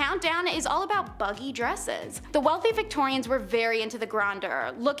 in the countdown is all about buggy dresses. The wealthy Victorians were very into the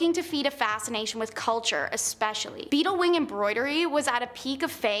grandeur, looking to feed a fascination with culture especially. Beetle wing embroidery was at a peak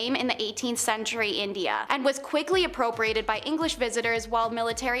of fame in the 18th century India, and was quickly appropriated by English visitors while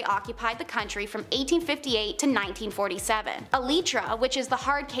military occupied the country from 1858 to 1947. Elytra, which is the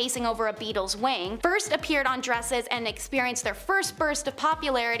hard casing over a beetle's wing, first appeared on dresses and experienced their first burst of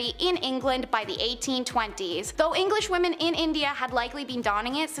popularity in England by the 1820s, though English women in India had likely been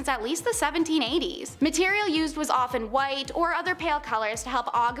donning it since at least the 1780s. Material used was often white or other pale colors to help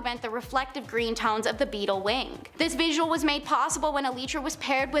augment the reflective green tones of the beetle wing. This visual was made possible when elytra was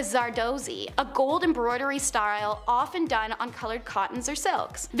paired with zardozi, a gold embroidery style often done on colored cottons or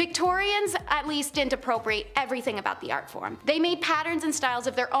silks. Victorians at least didn't appropriate everything about the art form. They made patterns and styles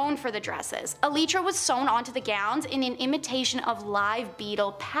of their own for the dresses. Elytra was sewn onto the gowns in an imitation of live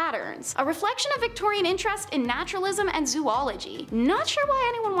beetle patterns, a reflection of Victorian interest in naturalism and zoology. Not sure why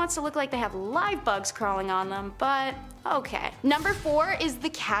anyone wants to look like they have live bugs crawling on them, but okay. Number 4 is the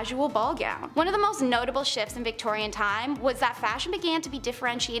casual ball gown. One of the most notable shifts in Victorian time was that fashion began to be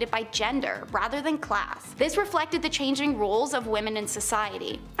differentiated by gender rather than class. This reflected the changing roles of women in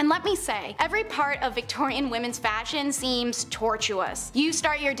society. And let me say, every part of Victorian women's fashion seems tortuous. You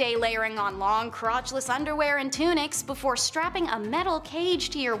start your day layering on long crotchless underwear and tunics before strapping a metal cage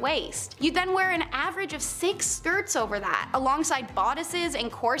to your waist. You then wear an average of 6 skirts over that, alongside bodices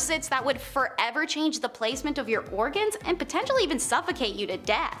and corsets that would forever change the placement of your organs and potentially even suffocate you to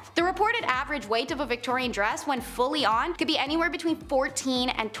death. The reported average weight of a Victorian dress when fully on could be anywhere between 14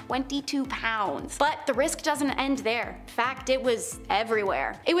 and 22 pounds. But the risk doesn't end there. In fact, it was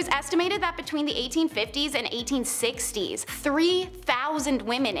everywhere. It was estimated that between the 1850s and 1860s, 3,000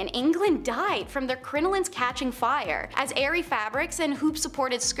 women in England died from their crinolines catching fire, as airy fabrics and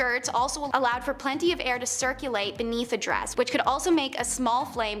hoop-supported skirts also allowed for plenty of air to circulate beneath a dress, which could also make a small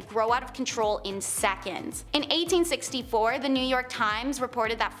flame grow out of control in seconds. In 1864, the New York Times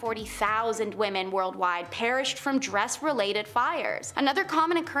reported that 40,000 women worldwide perished from dress-related fires. Another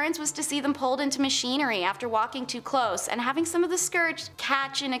common occurrence was to see them pulled into machinery after walking too close and having some of the skirts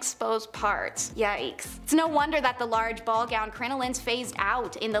catch in exposed parts. Yikes. It's no wonder that the large ball gown crinolines phased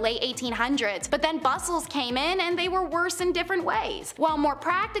out in the late 1800s, but then bustles came in and they were worse in different ways. While more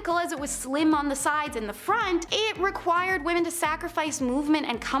practical as it was slim on the sides and the front, it required women to sacrifice movement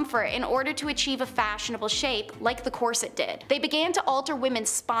and comfort in order to achieve a fashionable shape like the corset did. They began to alter women's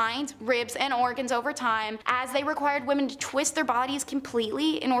spines, ribs, and organs over time, as they required women to twist their bodies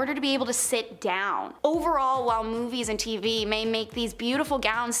completely in order to be able to sit down. Overall, while movies and TV may make these beautiful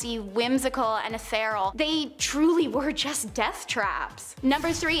gowns seem whimsical and ethereal, they truly were just death traps.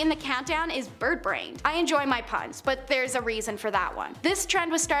 Number 3 in the countdown is bird-brained. I enjoy my puns, but there's a reason for that one. This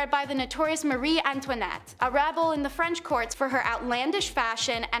trend was started by the notorious Marie Antoinette, a rebel in the French courts for her outlandish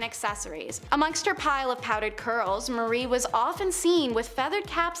fashion and accessories. Amongst her pile of powdered curls, girls, Marie was often seen with feathered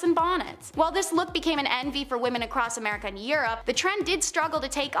caps and bonnets. While this look became an envy for women across America and Europe, the trend did struggle to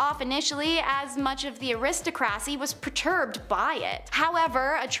take off initially as much of the aristocracy was perturbed by it.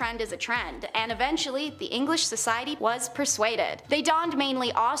 However, a trend is a trend, and eventually the English society was persuaded. They donned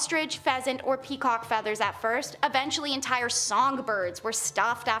mainly ostrich, pheasant, or peacock feathers at first. Eventually entire songbirds were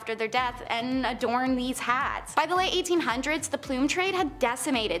stuffed after their death and adorned these hats. By the late 1800s, the plume trade had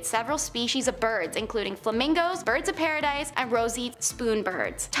decimated several species of birds, including flamingos, birds of paradise, and rosy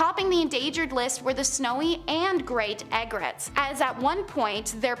spoonbirds. Topping the endangered list were the snowy and great egrets, as at one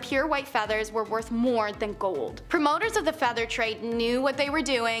point their pure white feathers were worth more than gold. Promoters of the feather trade knew what they were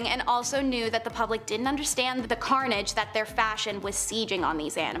doing and also knew that the public didn't understand the carnage that their fashion was sieging on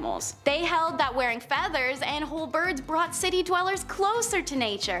these animals. They held that wearing feathers and whole birds brought city dwellers closer to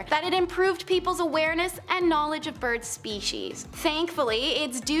nature, that it improved people's awareness and knowledge of bird species. Thankfully,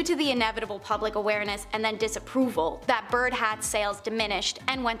 it's due to the inevitable public awareness and then disapproval that bird hat sales diminished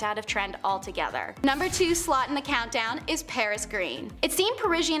and went out of trend altogether. Number 2 slot in the countdown is Paris green. It seemed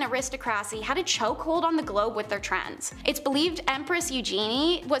Parisian aristocracy had a chokehold on the globe with their trends. It's believed Empress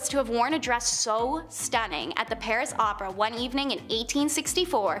Eugenie was to have worn a dress so stunning at the Paris Opera one evening in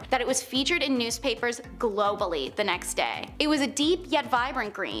 1864 that it was featured in newspapers globally the next day. It was a deep yet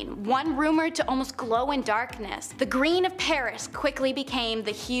vibrant green, one rumored to almost glow in darkness. The green of Paris quickly became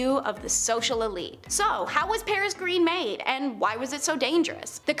the hue of the social elite. So, how was Paris green made, and why was it so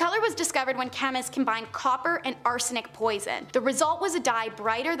dangerous? The color was discovered when chemists combined copper and arsenic poison. The result was a dye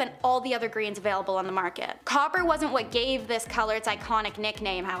brighter than all the other greens available on the market. Copper wasn't what gave this color its iconic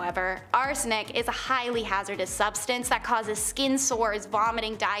nickname, however. Arsenic is a highly hazardous substance that causes skin sores,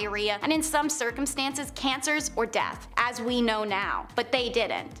 vomiting, diarrhea, and in some circumstances cancers or death, as we know now. But they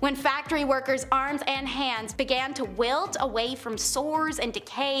didn't. When factory workers' arms and hands began to wilt away from sores and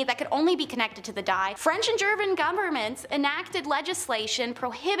decay that could only be connected to the dye, French and German governments enacted legislation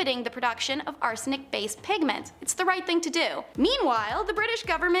prohibiting the production of arsenic-based pigments. It's the right thing to do. Meanwhile, the British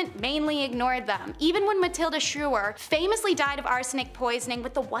government mainly ignored them, even when Matilda Schrewer famously died of arsenic poisoning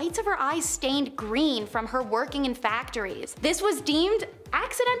with the whites of her eyes stained green from her working in factories. This was deemed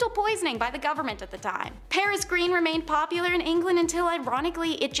accidental poisoning by the government at the time. Paris green remained popular in England until,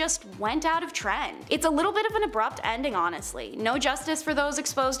 ironically, it just went out of trend. It's a little bit of an abrupt ending, honestly. No justice for those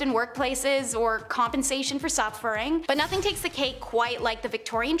exposed in workplaces or compensation for suffering, but nothing takes the cake quite like the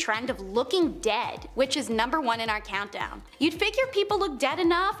Victorian trend of looking dead, which is number 1 in our countdown. You'd figure people look dead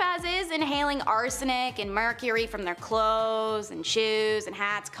enough as is, inhaling arsenic and mercury from their clothes and shoes and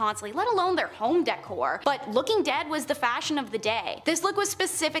hats constantly, let alone their home decor, but looking dead was the fashion of the day. This look was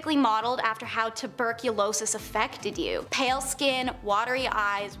specifically modeled after how tuberculosis affected you. Pale skin, watery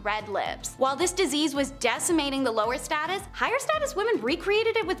eyes, red lips. While this disease was decimating the lower status, higher status women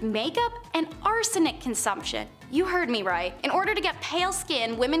recreated it with makeup and arsenic consumption. You heard me right. In order to get pale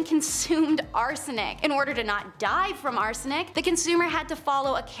skin, women consumed arsenic. In order to not die from arsenic, the consumer had to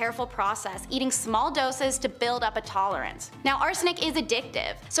follow a careful process, eating small doses to build up a tolerance. Now, arsenic is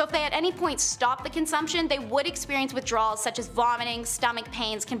addictive, so if they at any point stopped the consumption, they would experience withdrawals such as vomiting, stomach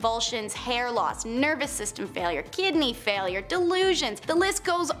pains, convulsions, hair loss, nervous system failure, kidney failure, delusions. The list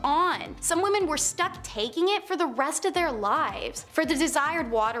goes on. Some women were stuck taking it for the rest of their lives. For the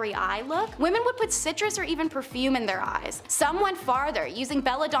desired watery eye look, women would put citrus or even perfume in their eyes. Some went farther, using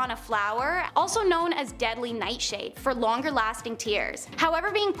belladonna flower, also known as deadly nightshade, for longer lasting tears. However,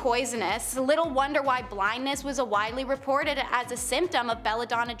 being poisonous, little wonder why blindness was widely reported as a symptom of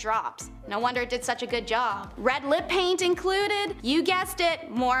belladonna drops. No wonder it did such a good job. Red lip paint included, you guessed it,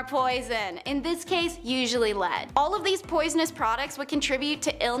 more poison. In this case, usually lead. All of these poisonous products would contribute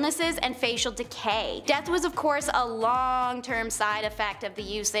to illnesses and facial decay. Death was of course a long-term side effect of the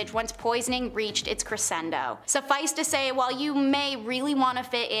usage once poisoning reached its crescendo. Suffice to say, while you may really want to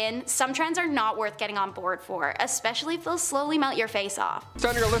fit in, some trends are not worth getting on board for, especially if they'll slowly melt your face off.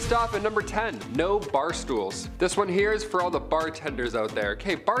 Starting our list off at number 10, no bar stools. This one here is for all the bartenders out there.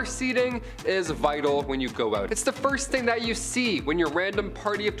 Okay, bar seating is vital when you go out. It's the first thing that you see when your random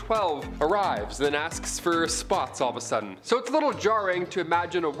party of 12 arrives and then asks for spots all of a sudden. So it's a little jarring to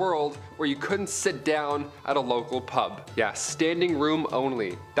imagine a world where you couldn't sit down at a local pub. Yeah, standing room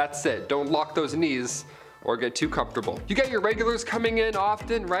only. That's it. Don't lock those knees or get too comfortable. You got your regulars coming in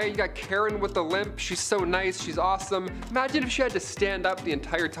often, right? You got Karen with the limp. She's so nice, she's awesome. Imagine if she had to stand up the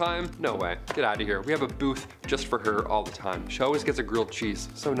entire time. No way, get out of here. We have a booth just for her all the time. She always gets a grilled cheese,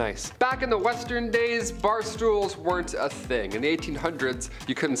 so nice. Back in the Western days, bar stools weren't a thing. In the 1800s,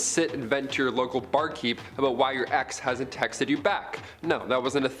 you couldn't sit and vent to your local barkeep about why your ex hasn't texted you back. No, that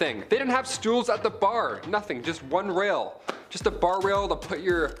wasn't a thing. They didn't have stools at the bar, nothing, just one rail. Just a bar rail to put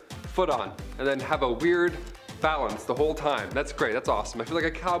your foot on, and then have a weird balance the whole time. That's great, that's awesome. I feel like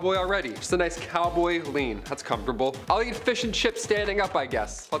a cowboy already. Just a nice cowboy lean, that's comfortable. I'll eat fish and chips standing up, I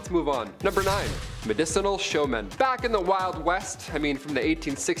guess. Let's move on. Number 9, medicinal showmen. Back in the Wild West, I mean from the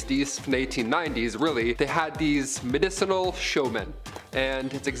 1860s, from the 1890s really, they had these medicinal showmen.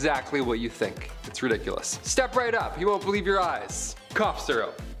 And it's exactly what you think. It's ridiculous. Step right up, you won't believe your eyes. Cough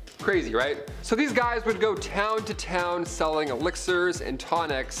syrup. Crazy, right? So these guys would go town to town selling elixirs and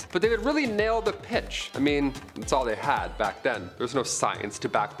tonics, but they would really nail the pitch. I mean, that's all they had back then. There's no science to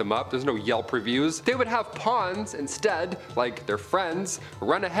back them up. There's no Yelp reviews. They would have pawns instead, like their friends,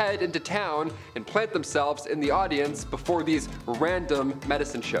 run ahead into town and plant themselves in the audience before these random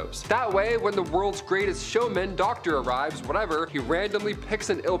medicine shows. That way, when the world's greatest showman, doctor arrives, whatever, he randomly picks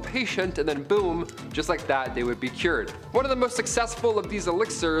an ill patient and then boom, just like that, they would be cured. One of the most successful of these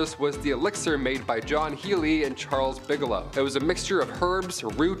elixirs was the elixir made by John Healy and Charles Bigelow. It was a mixture of herbs,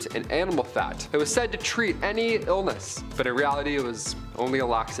 root, and animal fat. It was said to treat any illness, but in reality it was only a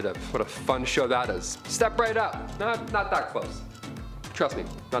laxative. What a fun show that is. Step right up. Not that close. Trust me,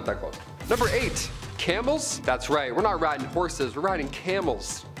 not that close. Number 8. Camels? That's right, we're not riding horses, we're riding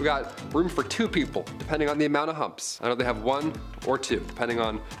camels. We got room for 2 people, depending on the amount of humps. I know they have 1 or 2, depending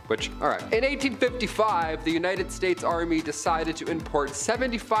on which. All right. In 1855, the United States Army decided to import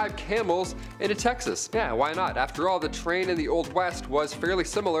 75 camels into Texas. Yeah, why not? After all, the terrain in the Old West was fairly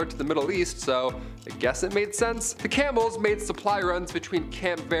similar to the Middle East, so I guess it made sense. The camels made supply runs between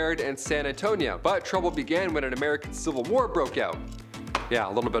Camp Verde and San Antonio, but trouble began when an American Civil War broke out. Yeah,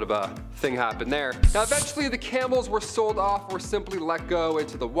 a little bit of a thing happened there. Now eventually the camels were sold off or simply let go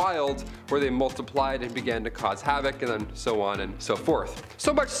into the wild where they multiplied and began to cause havoc, and then so on and so forth.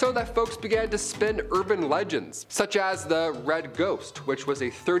 So much so that folks began to spin urban legends, such as the Red Ghost, which was a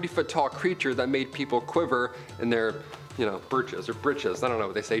 30-foot tall creature that made people quiver in their, you know, breeches or breeches. I don't know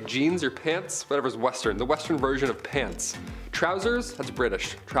what they say, jeans or pants, whatever's Western, the Western version of pants. Trousers, that's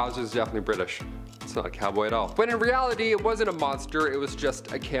British. Trousers is definitely British. It's not a cowboy at all. When in reality, it wasn't a monster, it was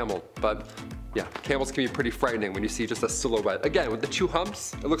just a camel. But yeah, camels can be pretty frightening when you see just a silhouette. Again, with the 2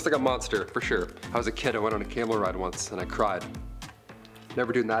 humps, it looks like a monster for sure. I was a kid, I went on a camel ride once and I cried.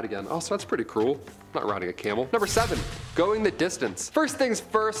 Never doing that again. Oh, so that's pretty cruel. Not riding a camel. Number 7, going the distance. First things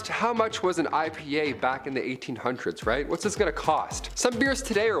first, how much was an IPA back in the 1800s, right? What's this gonna cost? Some beers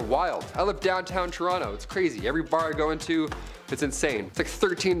today are wild. I live downtown Toronto, it's crazy. Every bar I go into, it's insane. It's like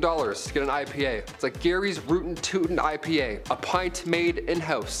 $13 to get an IPA. It's like Gary's Rootin' Tootin' IPA. A pint made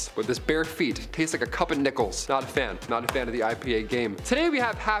in-house with this bare feet. Tastes like a cup of nickels. Not a fan of the IPA game. Today we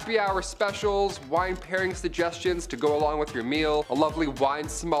have happy hour specials, wine pairing suggestions to go along with your meal, a lovely wine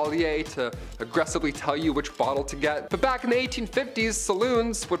sommelier to aggressively tell you which bottle to get. But back in the 1850s,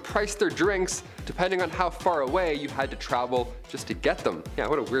 saloons would price their drinks depending on how far away you had to travel just to get them. Yeah,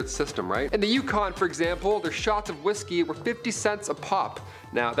 what a weird system, right? In the Yukon, for example, their shots of whiskey were 50 cents a pop.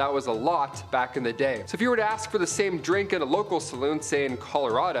 Now, that was a lot back in the day. So if you were to ask for the same drink in a local saloon, say in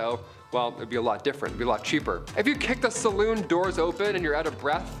Colorado, well, it'd be a lot different, it'd be a lot cheaper. If you kick the saloon doors open and you're out of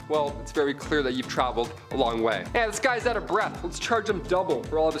breath, well, it's very clear that you've traveled a long way. Hey, this guy's out of breath. Let's charge him double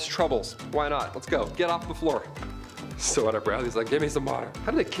for all of his troubles. Why not? Let's go. Get off the floor. So out of breath, he's like, give me some water. How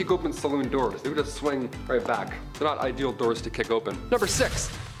do they kick open saloon doors? They would just swing right back. They're not ideal doors to kick open. Number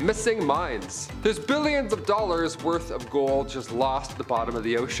 6, missing mines. There's billions of dollars worth of gold just lost at the bottom of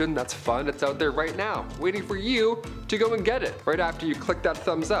the ocean. That's fun, it's out there right now, waiting for you to go and get it. Right after you click that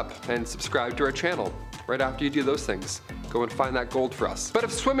thumbs up and subscribe to our channel. Right after you do those things, go and find that gold for us. But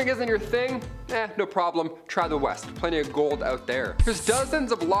if swimming isn't your thing, no problem, try the West. Plenty of gold out there. There's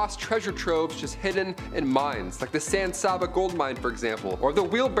dozens of lost treasure troves just hidden in mines, like the San Saba gold mine, for example, or the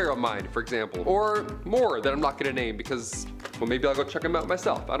Wheelbarrow mine, for example, or more that I'm not gonna name because, well, maybe I'll go check them out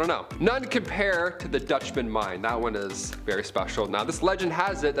myself, I don't know. None compare to the Dutchman mine. That one is very special. Now, this legend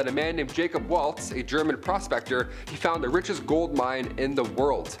has it that a man named Jacob Waltz, a German prospector, he found the richest gold mine in the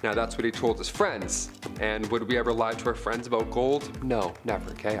world. Now, that's what he told his friends. And would we ever lie to our friends about gold? No, never,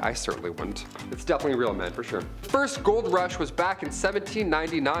 okay? I certainly wouldn't. It's definitely real, man, for sure. First gold rush was back in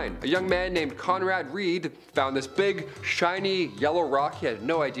 1799. A young man named Conrad Reed found this big, shiny, yellow rock. He had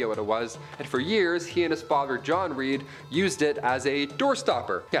no idea what it was. And for years, he and his father, John Reed, used it as a door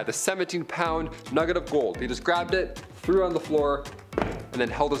stopper. Yeah, the 17-pound nugget of gold. He just grabbed it, threw it on the floor, and then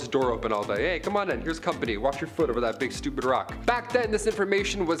held his door open all day. Hey, come on in, here's company. Watch your foot over that big stupid rock. Back then, this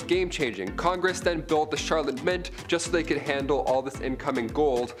information was game-changing. Congress then built the Charlotte Mint just so they could handle all this incoming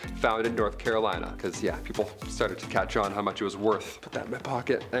gold found in North Carolina. Because yeah, people started to catch on how much it was worth. Put that in my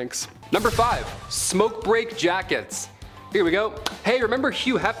pocket, thanks. Number 5, smoke break jackets. Here we go. Hey, remember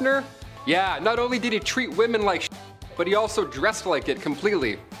Hugh Hefner? Yeah, not only did he treat women like but he also dressed like it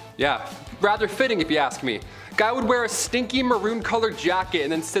completely. Yeah, Rather fitting if you ask me. Guy would wear a stinky maroon colored jacket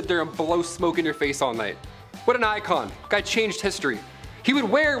and then sit there and blow smoke in your face all night. What an icon. Guy changed history. He would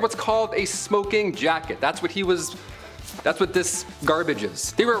wear what's called a smoking jacket. That's what this garbage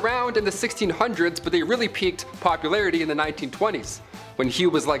is. They were around in the 1600s, but they really peaked popularity in the 1920s, when Hugh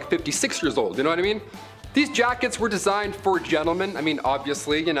was like 56 years old, you know what I mean? These jackets were designed for gentlemen, I mean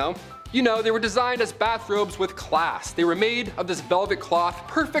obviously, you know, they were designed as bathrobes with class. They were made of this velvet cloth,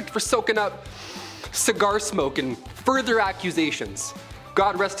 perfect for soaking up cigar smoke and further accusations.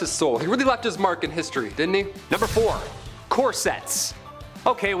 God rest his soul. He really left his mark in history, didn't he? Number 4. Corsets.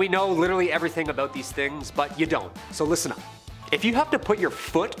 Okay, we know literally everything about these things, but you don't, so listen up. If you have to put your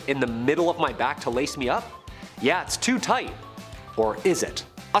foot in the middle of my back to lace me up, yeah, it's too tight. Or is it?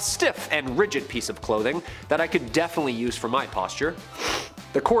 A stiff and rigid piece of clothing that I could definitely use for my posture.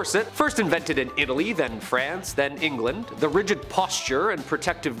 The corset, first invented in Italy, then France, then England, the rigid posture and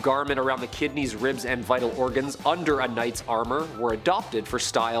protective garment around the kidneys, ribs, and vital organs under a knight's armor were adopted for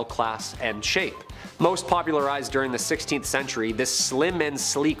style, class, and shape. Most popularized during the 16th century, this slim and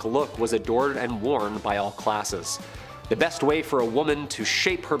sleek look was adored and worn by all classes. The best way for a woman to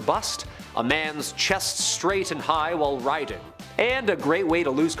shape her bust, a man's chest straight and high while riding. And a great way to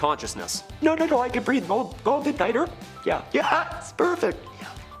lose consciousness. No, I can breathe. Go a bit tighter. Yeah, it's perfect. Yeah,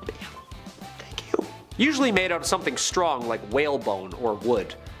 thank you. Usually made out of something strong like whalebone or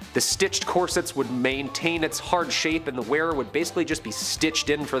wood. The stitched corsets would maintain its hard shape and the wearer would basically just be stitched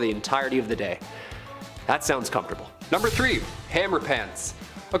in for the entirety of the day. That sounds comfortable. Number 3, hammer pants.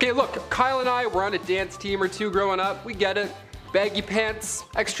 Okay, look, Kyle and I were on a dance team or two growing up, we get it. Baggy pants,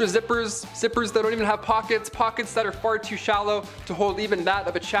 extra zippers, zippers that don't even have pockets, pockets that are far too shallow to hold even that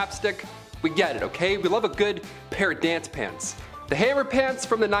of a chapstick. We get it, okay? We love a good pair of dance pants. The hammer pants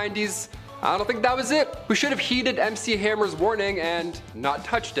from the 90s, I don't think that was it. We should have heeded MC Hammer's warning and not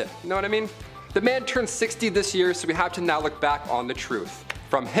touched it, you know what I mean? The man turned 60 this year, so we have to now look back on the truth.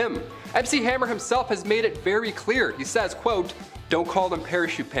 From him. MC Hammer himself has made it very clear. He says, quote, "Don't call them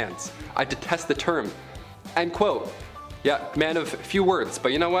parachute pants. I detest the term." End quote. Yeah, man of few words,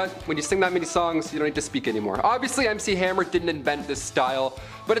 but you know what? When you sing that many songs, you don't need to speak anymore. Obviously, MC Hammer didn't invent this style,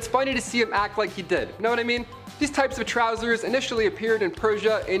 but it's funny to see him act like he did. You know what I mean? These types of trousers initially appeared in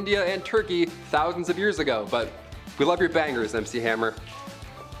Persia, India, and Turkey thousands of years ago, but we love your bangers, MC Hammer.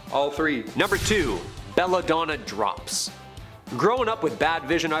 All 3. Number 2, belladonna drops. Growing up with bad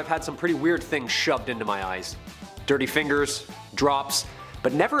vision, I've had some pretty weird things shoved into my eyes. Dirty fingers, drops,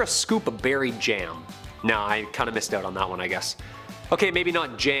 but never a scoop of berry jam. Nah, I kinda missed out on that one, I guess. Okay, maybe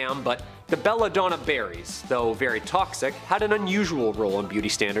not jam, but the belladonna berries, though very toxic, had an unusual role in beauty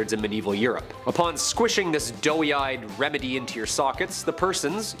standards in medieval Europe. Upon squishing this doughy-eyed remedy into your sockets, the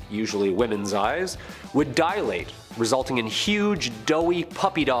person's, usually women's eyes, would dilate, resulting in huge, doughy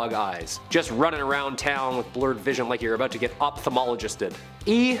puppy dog eyes, just running around town with blurred vision like you're about to get ophthalmologisted.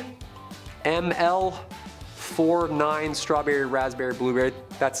 EML49 strawberry, raspberry, blueberry,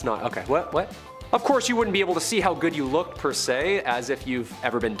 that's not, okay, what? Of course, you wouldn't be able to see how good you looked per se, as if you've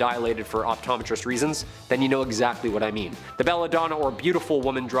ever been dilated for optometrist reasons, then you know exactly what I mean. The belladonna or beautiful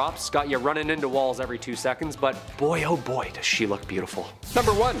woman drops got you running into walls every 2 seconds, but boy oh boy does she look beautiful.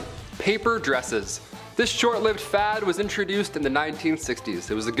 Number 1, paper dresses. This short-lived fad was introduced in the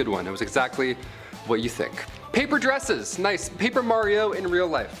 1960s. It was a good one. It was exactly what you think. Paper dresses, nice. Paper Mario in real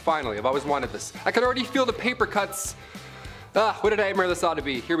life. Finally, I've always wanted this. I can already feel the paper cuts. What a nightmare this ought to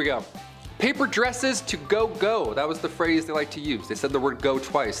be. Here we go. Paper dresses to go. That was the phrase they like to use. They said the word go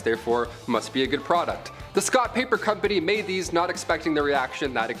twice, therefore must be a good product. The Scott Paper Company made these not expecting the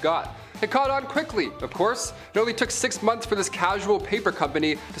reaction that it got. It caught on quickly, of course. It only took 6 months for this casual paper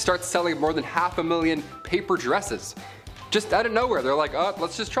company to start selling more than 500,000 paper dresses. Just out of nowhere, they're like, oh,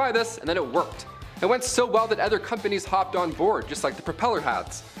 let's just try this, and then it worked. It went so well that other companies hopped on board, just like the propeller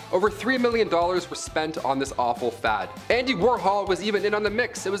hats. Over $3 million were spent on this awful fad. Andy Warhol was even in on the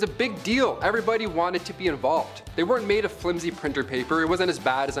mix. It was a big deal. Everybody wanted to be involved. They weren't made of flimsy printer paper. It wasn't as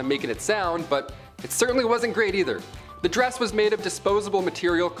bad as I'm making it sound, but it certainly wasn't great either. The dress was made of disposable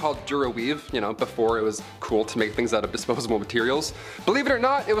material called Duraweave, you know, before it was cool to make things out of disposable materials. Believe it or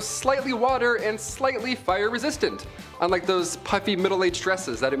not, it was slightly water and slightly fire resistant. Unlike those puffy middle-aged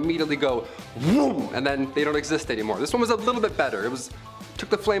dresses that immediately go whoom, and then they don't exist anymore. This one was a little bit better.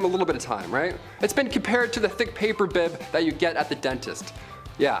 Took the flame a little bit of time, right? It's been compared to the thick paper bib that you get at the dentist.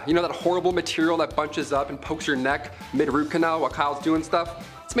 Yeah, you know that horrible material that bunches up and pokes your neck mid-root canal while Kyle's doing stuff?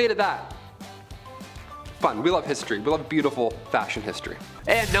 It's made of that. fun. We love history. We love beautiful fashion history.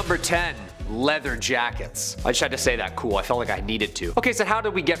 And number 10. Leather jackets. I just had to say that cool. I felt like I needed to. Okay, so how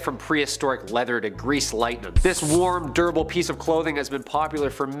did we get from prehistoric leather to grease lightning? This warm, durable piece of clothing has been popular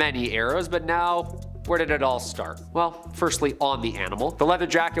for many eras, but now, where did it all start? Well, firstly, on the animal. The leather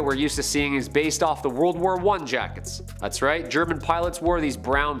jacket we're used to seeing is based off the World War I jackets. That's right, German pilots wore these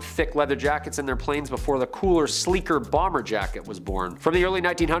brown, thick leather jackets in their planes before the cooler, sleeker bomber jacket was born. From the early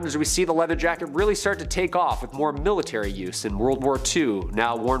 1900s, we see the leather jacket really start to take off with more military use in World War II,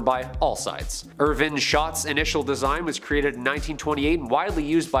 now worn by all sides. Irvin Schott's initial design was created in 1928 and widely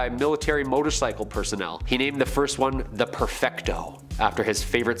used by military motorcycle personnel. He named the first one the Perfecto, after his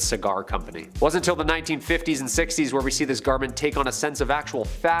favorite cigar company. It wasn't until the 1950s and 60s where we see this garment take on a sense of actual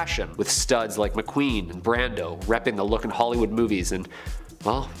fashion, with studs like McQueen and Brando repping the look in Hollywood movies, and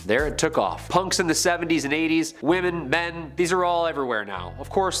well, there it took off. Punks in the 70s and 80s, women, men, these are all everywhere now.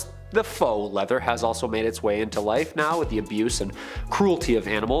 Of course, the faux leather has also made its way into life now with the abuse and cruelty of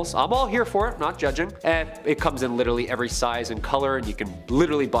animals. I'm all here for it, not judging. It comes in literally every size and color, and you can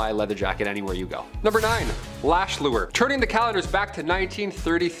literally buy a leather jacket anywhere you go. Number 9. Lash lure. Turning the calendars back to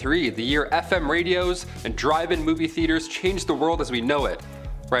 1933, the year FM radios and drive-in movie theaters changed the world as we know it.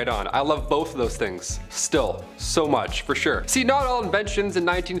 Right on. I love both of those things. Still, so much, for sure. See, not all inventions in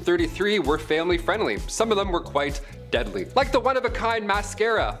 1933 were family friendly. Some of them were quite deadly. Like the one-of-a-kind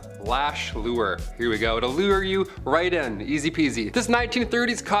mascara, Lash Lure. Here we go, to lure you right in, easy peasy. This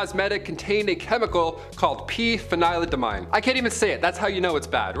 1930s cosmetic contained a chemical called p-phenylethylamine. I can't even say it, that's how you know it's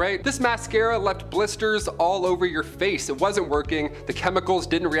bad, right? This mascara left blisters all over your face. It wasn't working, the chemicals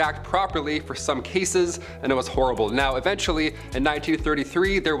didn't react properly for some cases, and it was horrible. Now, eventually, in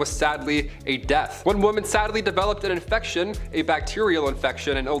 1933, there was sadly a death. One woman sadly developed an infection, a bacterial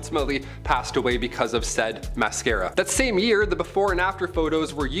infection, and ultimately passed away because of said mascara. That same year, the before and after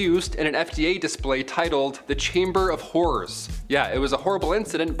photos were used in an FDA display titled The Chamber of Horrors. Yeah, it was a horrible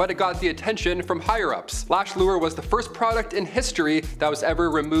incident, but it got the attention from higher-ups. Lash Lure was the first product in history that was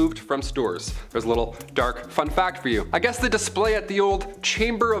ever removed from stores. There's a little dark fun fact for you. I guess the display at the old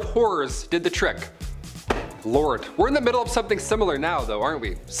Chamber of Horrors did the trick. Lord, we're in the middle of something similar now though, aren't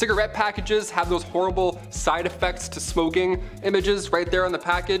we? Cigarette packages have those horrible side effects to smoking images right there on the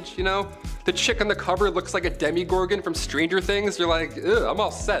package, you know? The chick on the cover looks like a demigorgon from Stranger Things. You're like, ugh, I'm all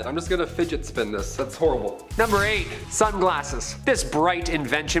set. I'm just gonna fidget spin this. That's horrible. Number 8. Sunglasses. This bright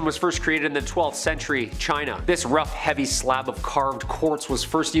invention was first created in the 12th century China. This rough, heavy slab of carved quartz was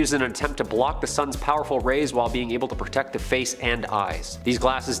first used in an attempt to block the sun's powerful rays while being able to protect the face and eyes. These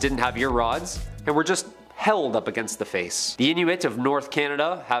glasses didn't have ear rods and were just held up against the face. The Inuit of North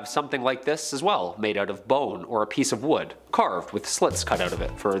Canada have something like this as well, made out of bone or a piece of wood, carved with slits cut out of it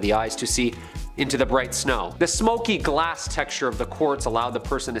for the eyes to see into the bright snow. The smoky glass texture of the quartz allowed the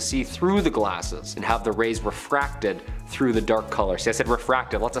person to see through the glasses and have the rays refracted through the dark color. See, I said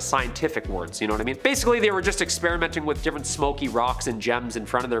refracted, lots of scientific words, you know what I mean? Basically, they were just experimenting with different smoky rocks and gems in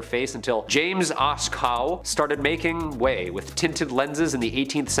front of their face until James Aschau started making way with tinted lenses in the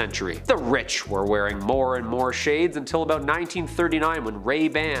 18th century. The rich were wearing more and more shades until about 1939 when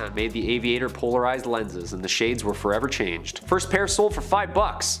Ray-Ban made the aviator polarized lenses and the shades were forever changed. First pair sold for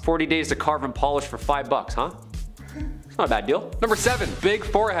 $5. 40 days to carve and polish for $5, huh? It's not a bad deal. Number 7, big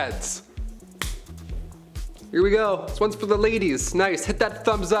foreheads. Here we go. This one's for the ladies. Nice. Hit that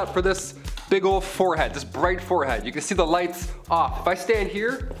thumbs up for this big old forehead, this bright forehead. You can see the lights off. If I stand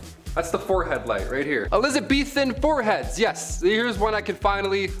here, that's the forehead light right here. Elizabethan foreheads. Yes, here's one I can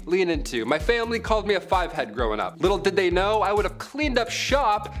finally lean into. My family called me a 5-head growing up. Little did they know I would have cleaned up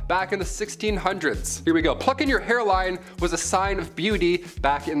shop back in the 1600s. Here we go. Plucking your hairline was a sign of beauty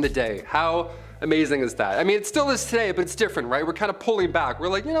back in the day. How amazing is that? I mean, it still is today, but it's different, right? We're kind of pulling back. We're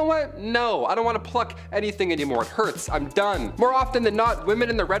like, you know what? No, I don't want to pluck anything anymore. It hurts. I'm done. More often than not, women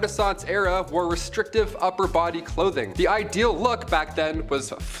in the Renaissance era wore restrictive upper body clothing. The ideal look back then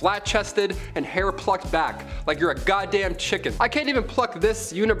was flat-chested and hair plucked back, like you're a goddamn chicken. I can't even pluck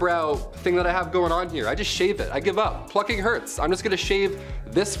this unibrow thing that I have going on here. I just shave it. I give up. Plucking hurts. I'm just gonna shave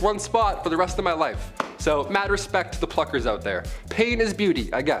this one spot for the rest of my life. So, mad respect to the pluckers out there. Pain is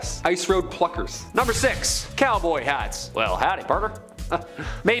beauty, I guess. Ice Road pluckers. Number 6, cowboy hats. Well, howdy, partner.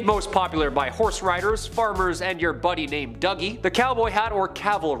 Made most popular by horse riders, farmers, and your buddy named Dougie, the cowboy hat or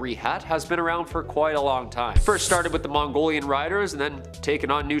cavalry hat has been around for quite a long time. First started with the Mongolian riders and then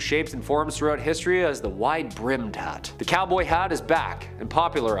taken on new shapes and forms throughout history as the wide-brimmed hat. The cowboy hat is back and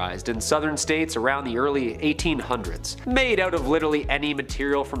popularized in southern states around the early 1800s. Made out of literally any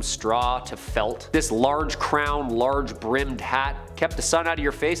material from straw to felt, this large crown, large brimmed hat kept the sun out of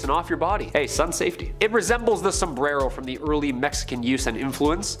your face and off your body. Hey, sun safety. It resembles the sombrero from the early Mexican use use and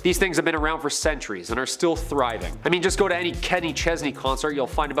influence. These things have been around for centuries and are still thriving. I mean, just go to any Kenny Chesney concert, you'll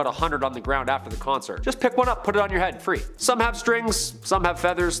find about 100 on the ground after the concert. Just pick one up, put it on your head, free. Some have strings, some have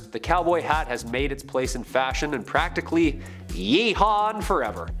feathers. The cowboy hat has made its place in fashion and practically yeehaw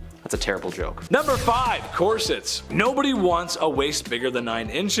forever. That's a terrible joke. Number 5. Corsets. Nobody wants a waist bigger than 9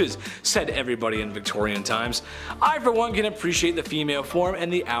 inches, said everybody in Victorian times. I for one can appreciate the female form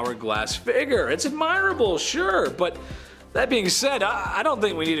and the hourglass figure. It's admirable, sure, but that being said, I don't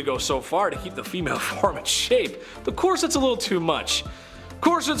think we need to go so far to keep the female form in shape. The corset's a little too much.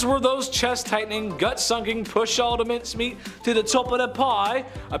 Corsets were those chest-tightening, gut-sunking, push all the mincemeat to the top of the pie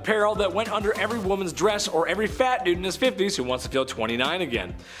apparel that went under every woman's dress or every fat dude in his 50s who wants to feel 29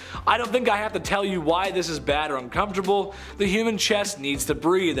 again. I don't think I have to tell you why this is bad or uncomfortable. The human chest needs to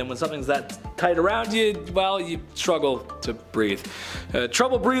breathe, and when something's that tight around you, well, you struggle to breathe.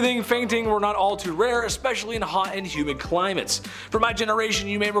 Trouble breathing, fainting were not all too rare, especially in hot and humid climates. For my generation,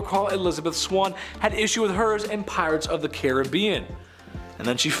 you may recall Elizabeth Swann had issue with hers in Pirates of the Caribbean. And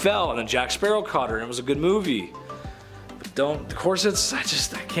then she fell, and then Jack Sparrow caught her, and it was a good movie. But the corsets, I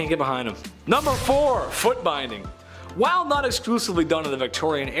can't get behind them. Number 4. Foot binding. While not exclusively done in the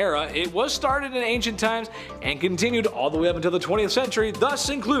Victorian era, it was started in ancient times and continued all the way up until the 20th century, thus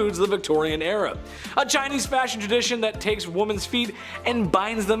includes the Victorian era. A Chinese fashion tradition that takes women's feet and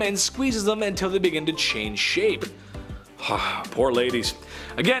binds them and squeezes them until they begin to change shape. Poor ladies.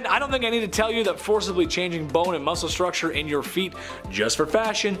 Again, I don't think I need to tell you that forcibly changing bone and muscle structure in your feet just for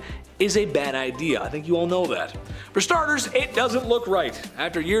fashion is a bad idea. I think you all know that. For starters, it doesn't look right.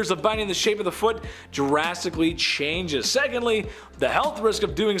 After years of binding, the shape of the foot drastically changes. Secondly, the health risk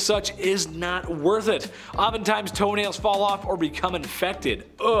of doing such is not worth it. Oftentimes toenails fall off or become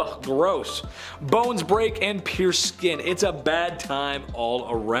infected. Ugh, gross. Bones break and pierce skin. It's a bad time all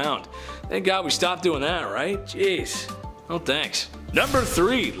around. Thank God we stopped doing that, right? Jeez. Oh, thanks. Number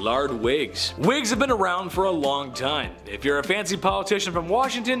 3. Lard wigs. Wigs have been around for a long time. If you're a fancy politician from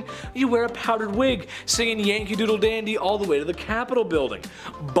Washington, you wear a powdered wig, singing Yankee Doodle Dandy all the way to the Capitol building.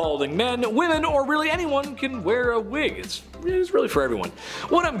 Balding men, women, or really anyone can wear a wig. It's really for everyone.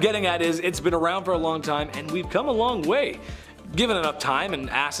 What I'm getting at is it's been around for a long time and we've come a long way. Given enough time and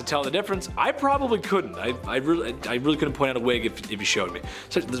asked to tell the difference, I probably couldn't. I really couldn't point out a wig if you showed me.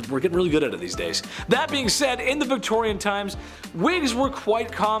 So we're getting really good at it these days. That being said, in the Victorian times, wigs were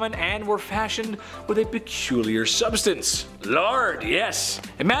quite common and were fashioned with a peculiar substance. Lard, yes.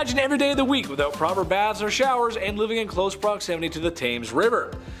 Imagine every day of the week without proper baths or showers and living in close proximity to the Thames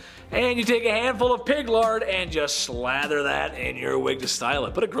River. And you take a handful of pig lard and just slather that in your wig to style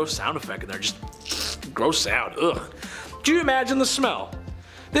it. Put a gross sound effect in there, just gross sound, ugh. Do you imagine the smell?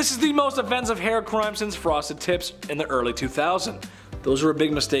 This is the most offensive hair crime since frosted tips in the early 2000s. Those were a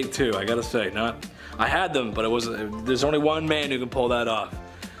big mistake too, I gotta say. I had them, but there's only one man who can pull that off.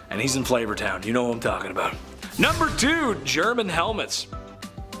 And he's in Flavortown, you know what I'm talking about. Number 2. German helmets.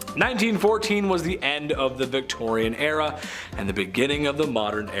 1914 was the end of the Victorian era and the beginning of the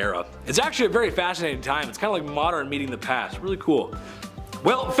modern era. It's actually a very fascinating time. It's kind of like modern meeting the past. Really cool.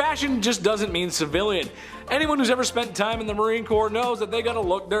 Well, fashion just doesn't mean civilian. Anyone who's ever spent time in the Marine Corps knows that they gotta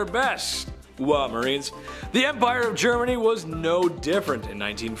look their best. Wow, Marines. The Empire of Germany was no different in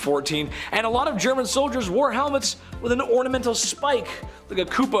 1914, and a lot of German soldiers wore helmets with an ornamental spike, like a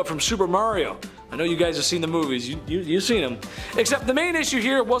Koopa from Super Mario. I know you guys have seen the movies, you've seen them. Except the main issue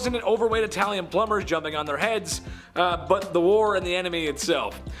here wasn't an overweight Italian plumbers jumping on their heads, but the war and the enemy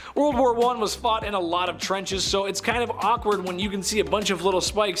itself. World War I was fought in a lot of trenches, so it's kind of awkward when you can see a bunch of little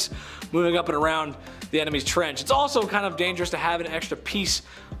spikes moving up and around the enemy's trench. It's also kind of dangerous to have an extra piece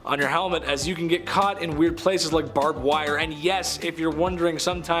on your helmet, as you can get caught in weird places like barbed wire, and yes, if you're wondering,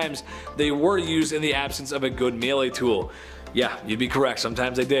 sometimes they were used in the absence of a good melee tool. Yeah, you'd be correct,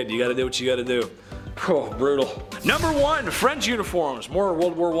 sometimes they did. You gotta do what you gotta do. Oh, brutal. Number 1. French uniforms. More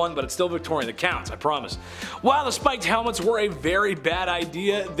World War I, but it's still Victorian. It counts, I promise. While the spiked helmets were a very bad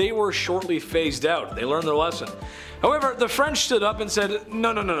idea, they were shortly phased out. They learned their lesson. However, the French stood up and said,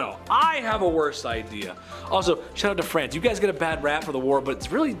 no, I have a worse idea. Also, shout out to France. You guys get a bad rap for the war, but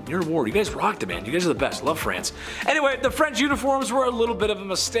it's really your war. You guys rocked it, man. You guys are the best. Love France. Anyway, the French uniforms were a little bit of a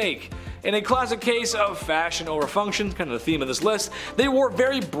mistake. In a classic case of fashion over function, kind of the theme of this list, they wore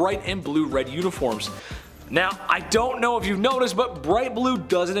very bright and blue-red uniforms. Now, I don't know if you've noticed, but bright blue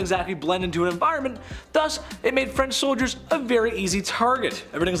doesn't exactly blend into an environment, thus it made French soldiers a very easy target.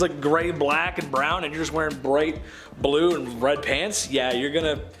 Everything's like gray, black, and brown, and you're just wearing bright blue and red pants? Yeah, you're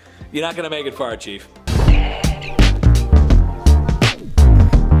not gonna make it far, Chief.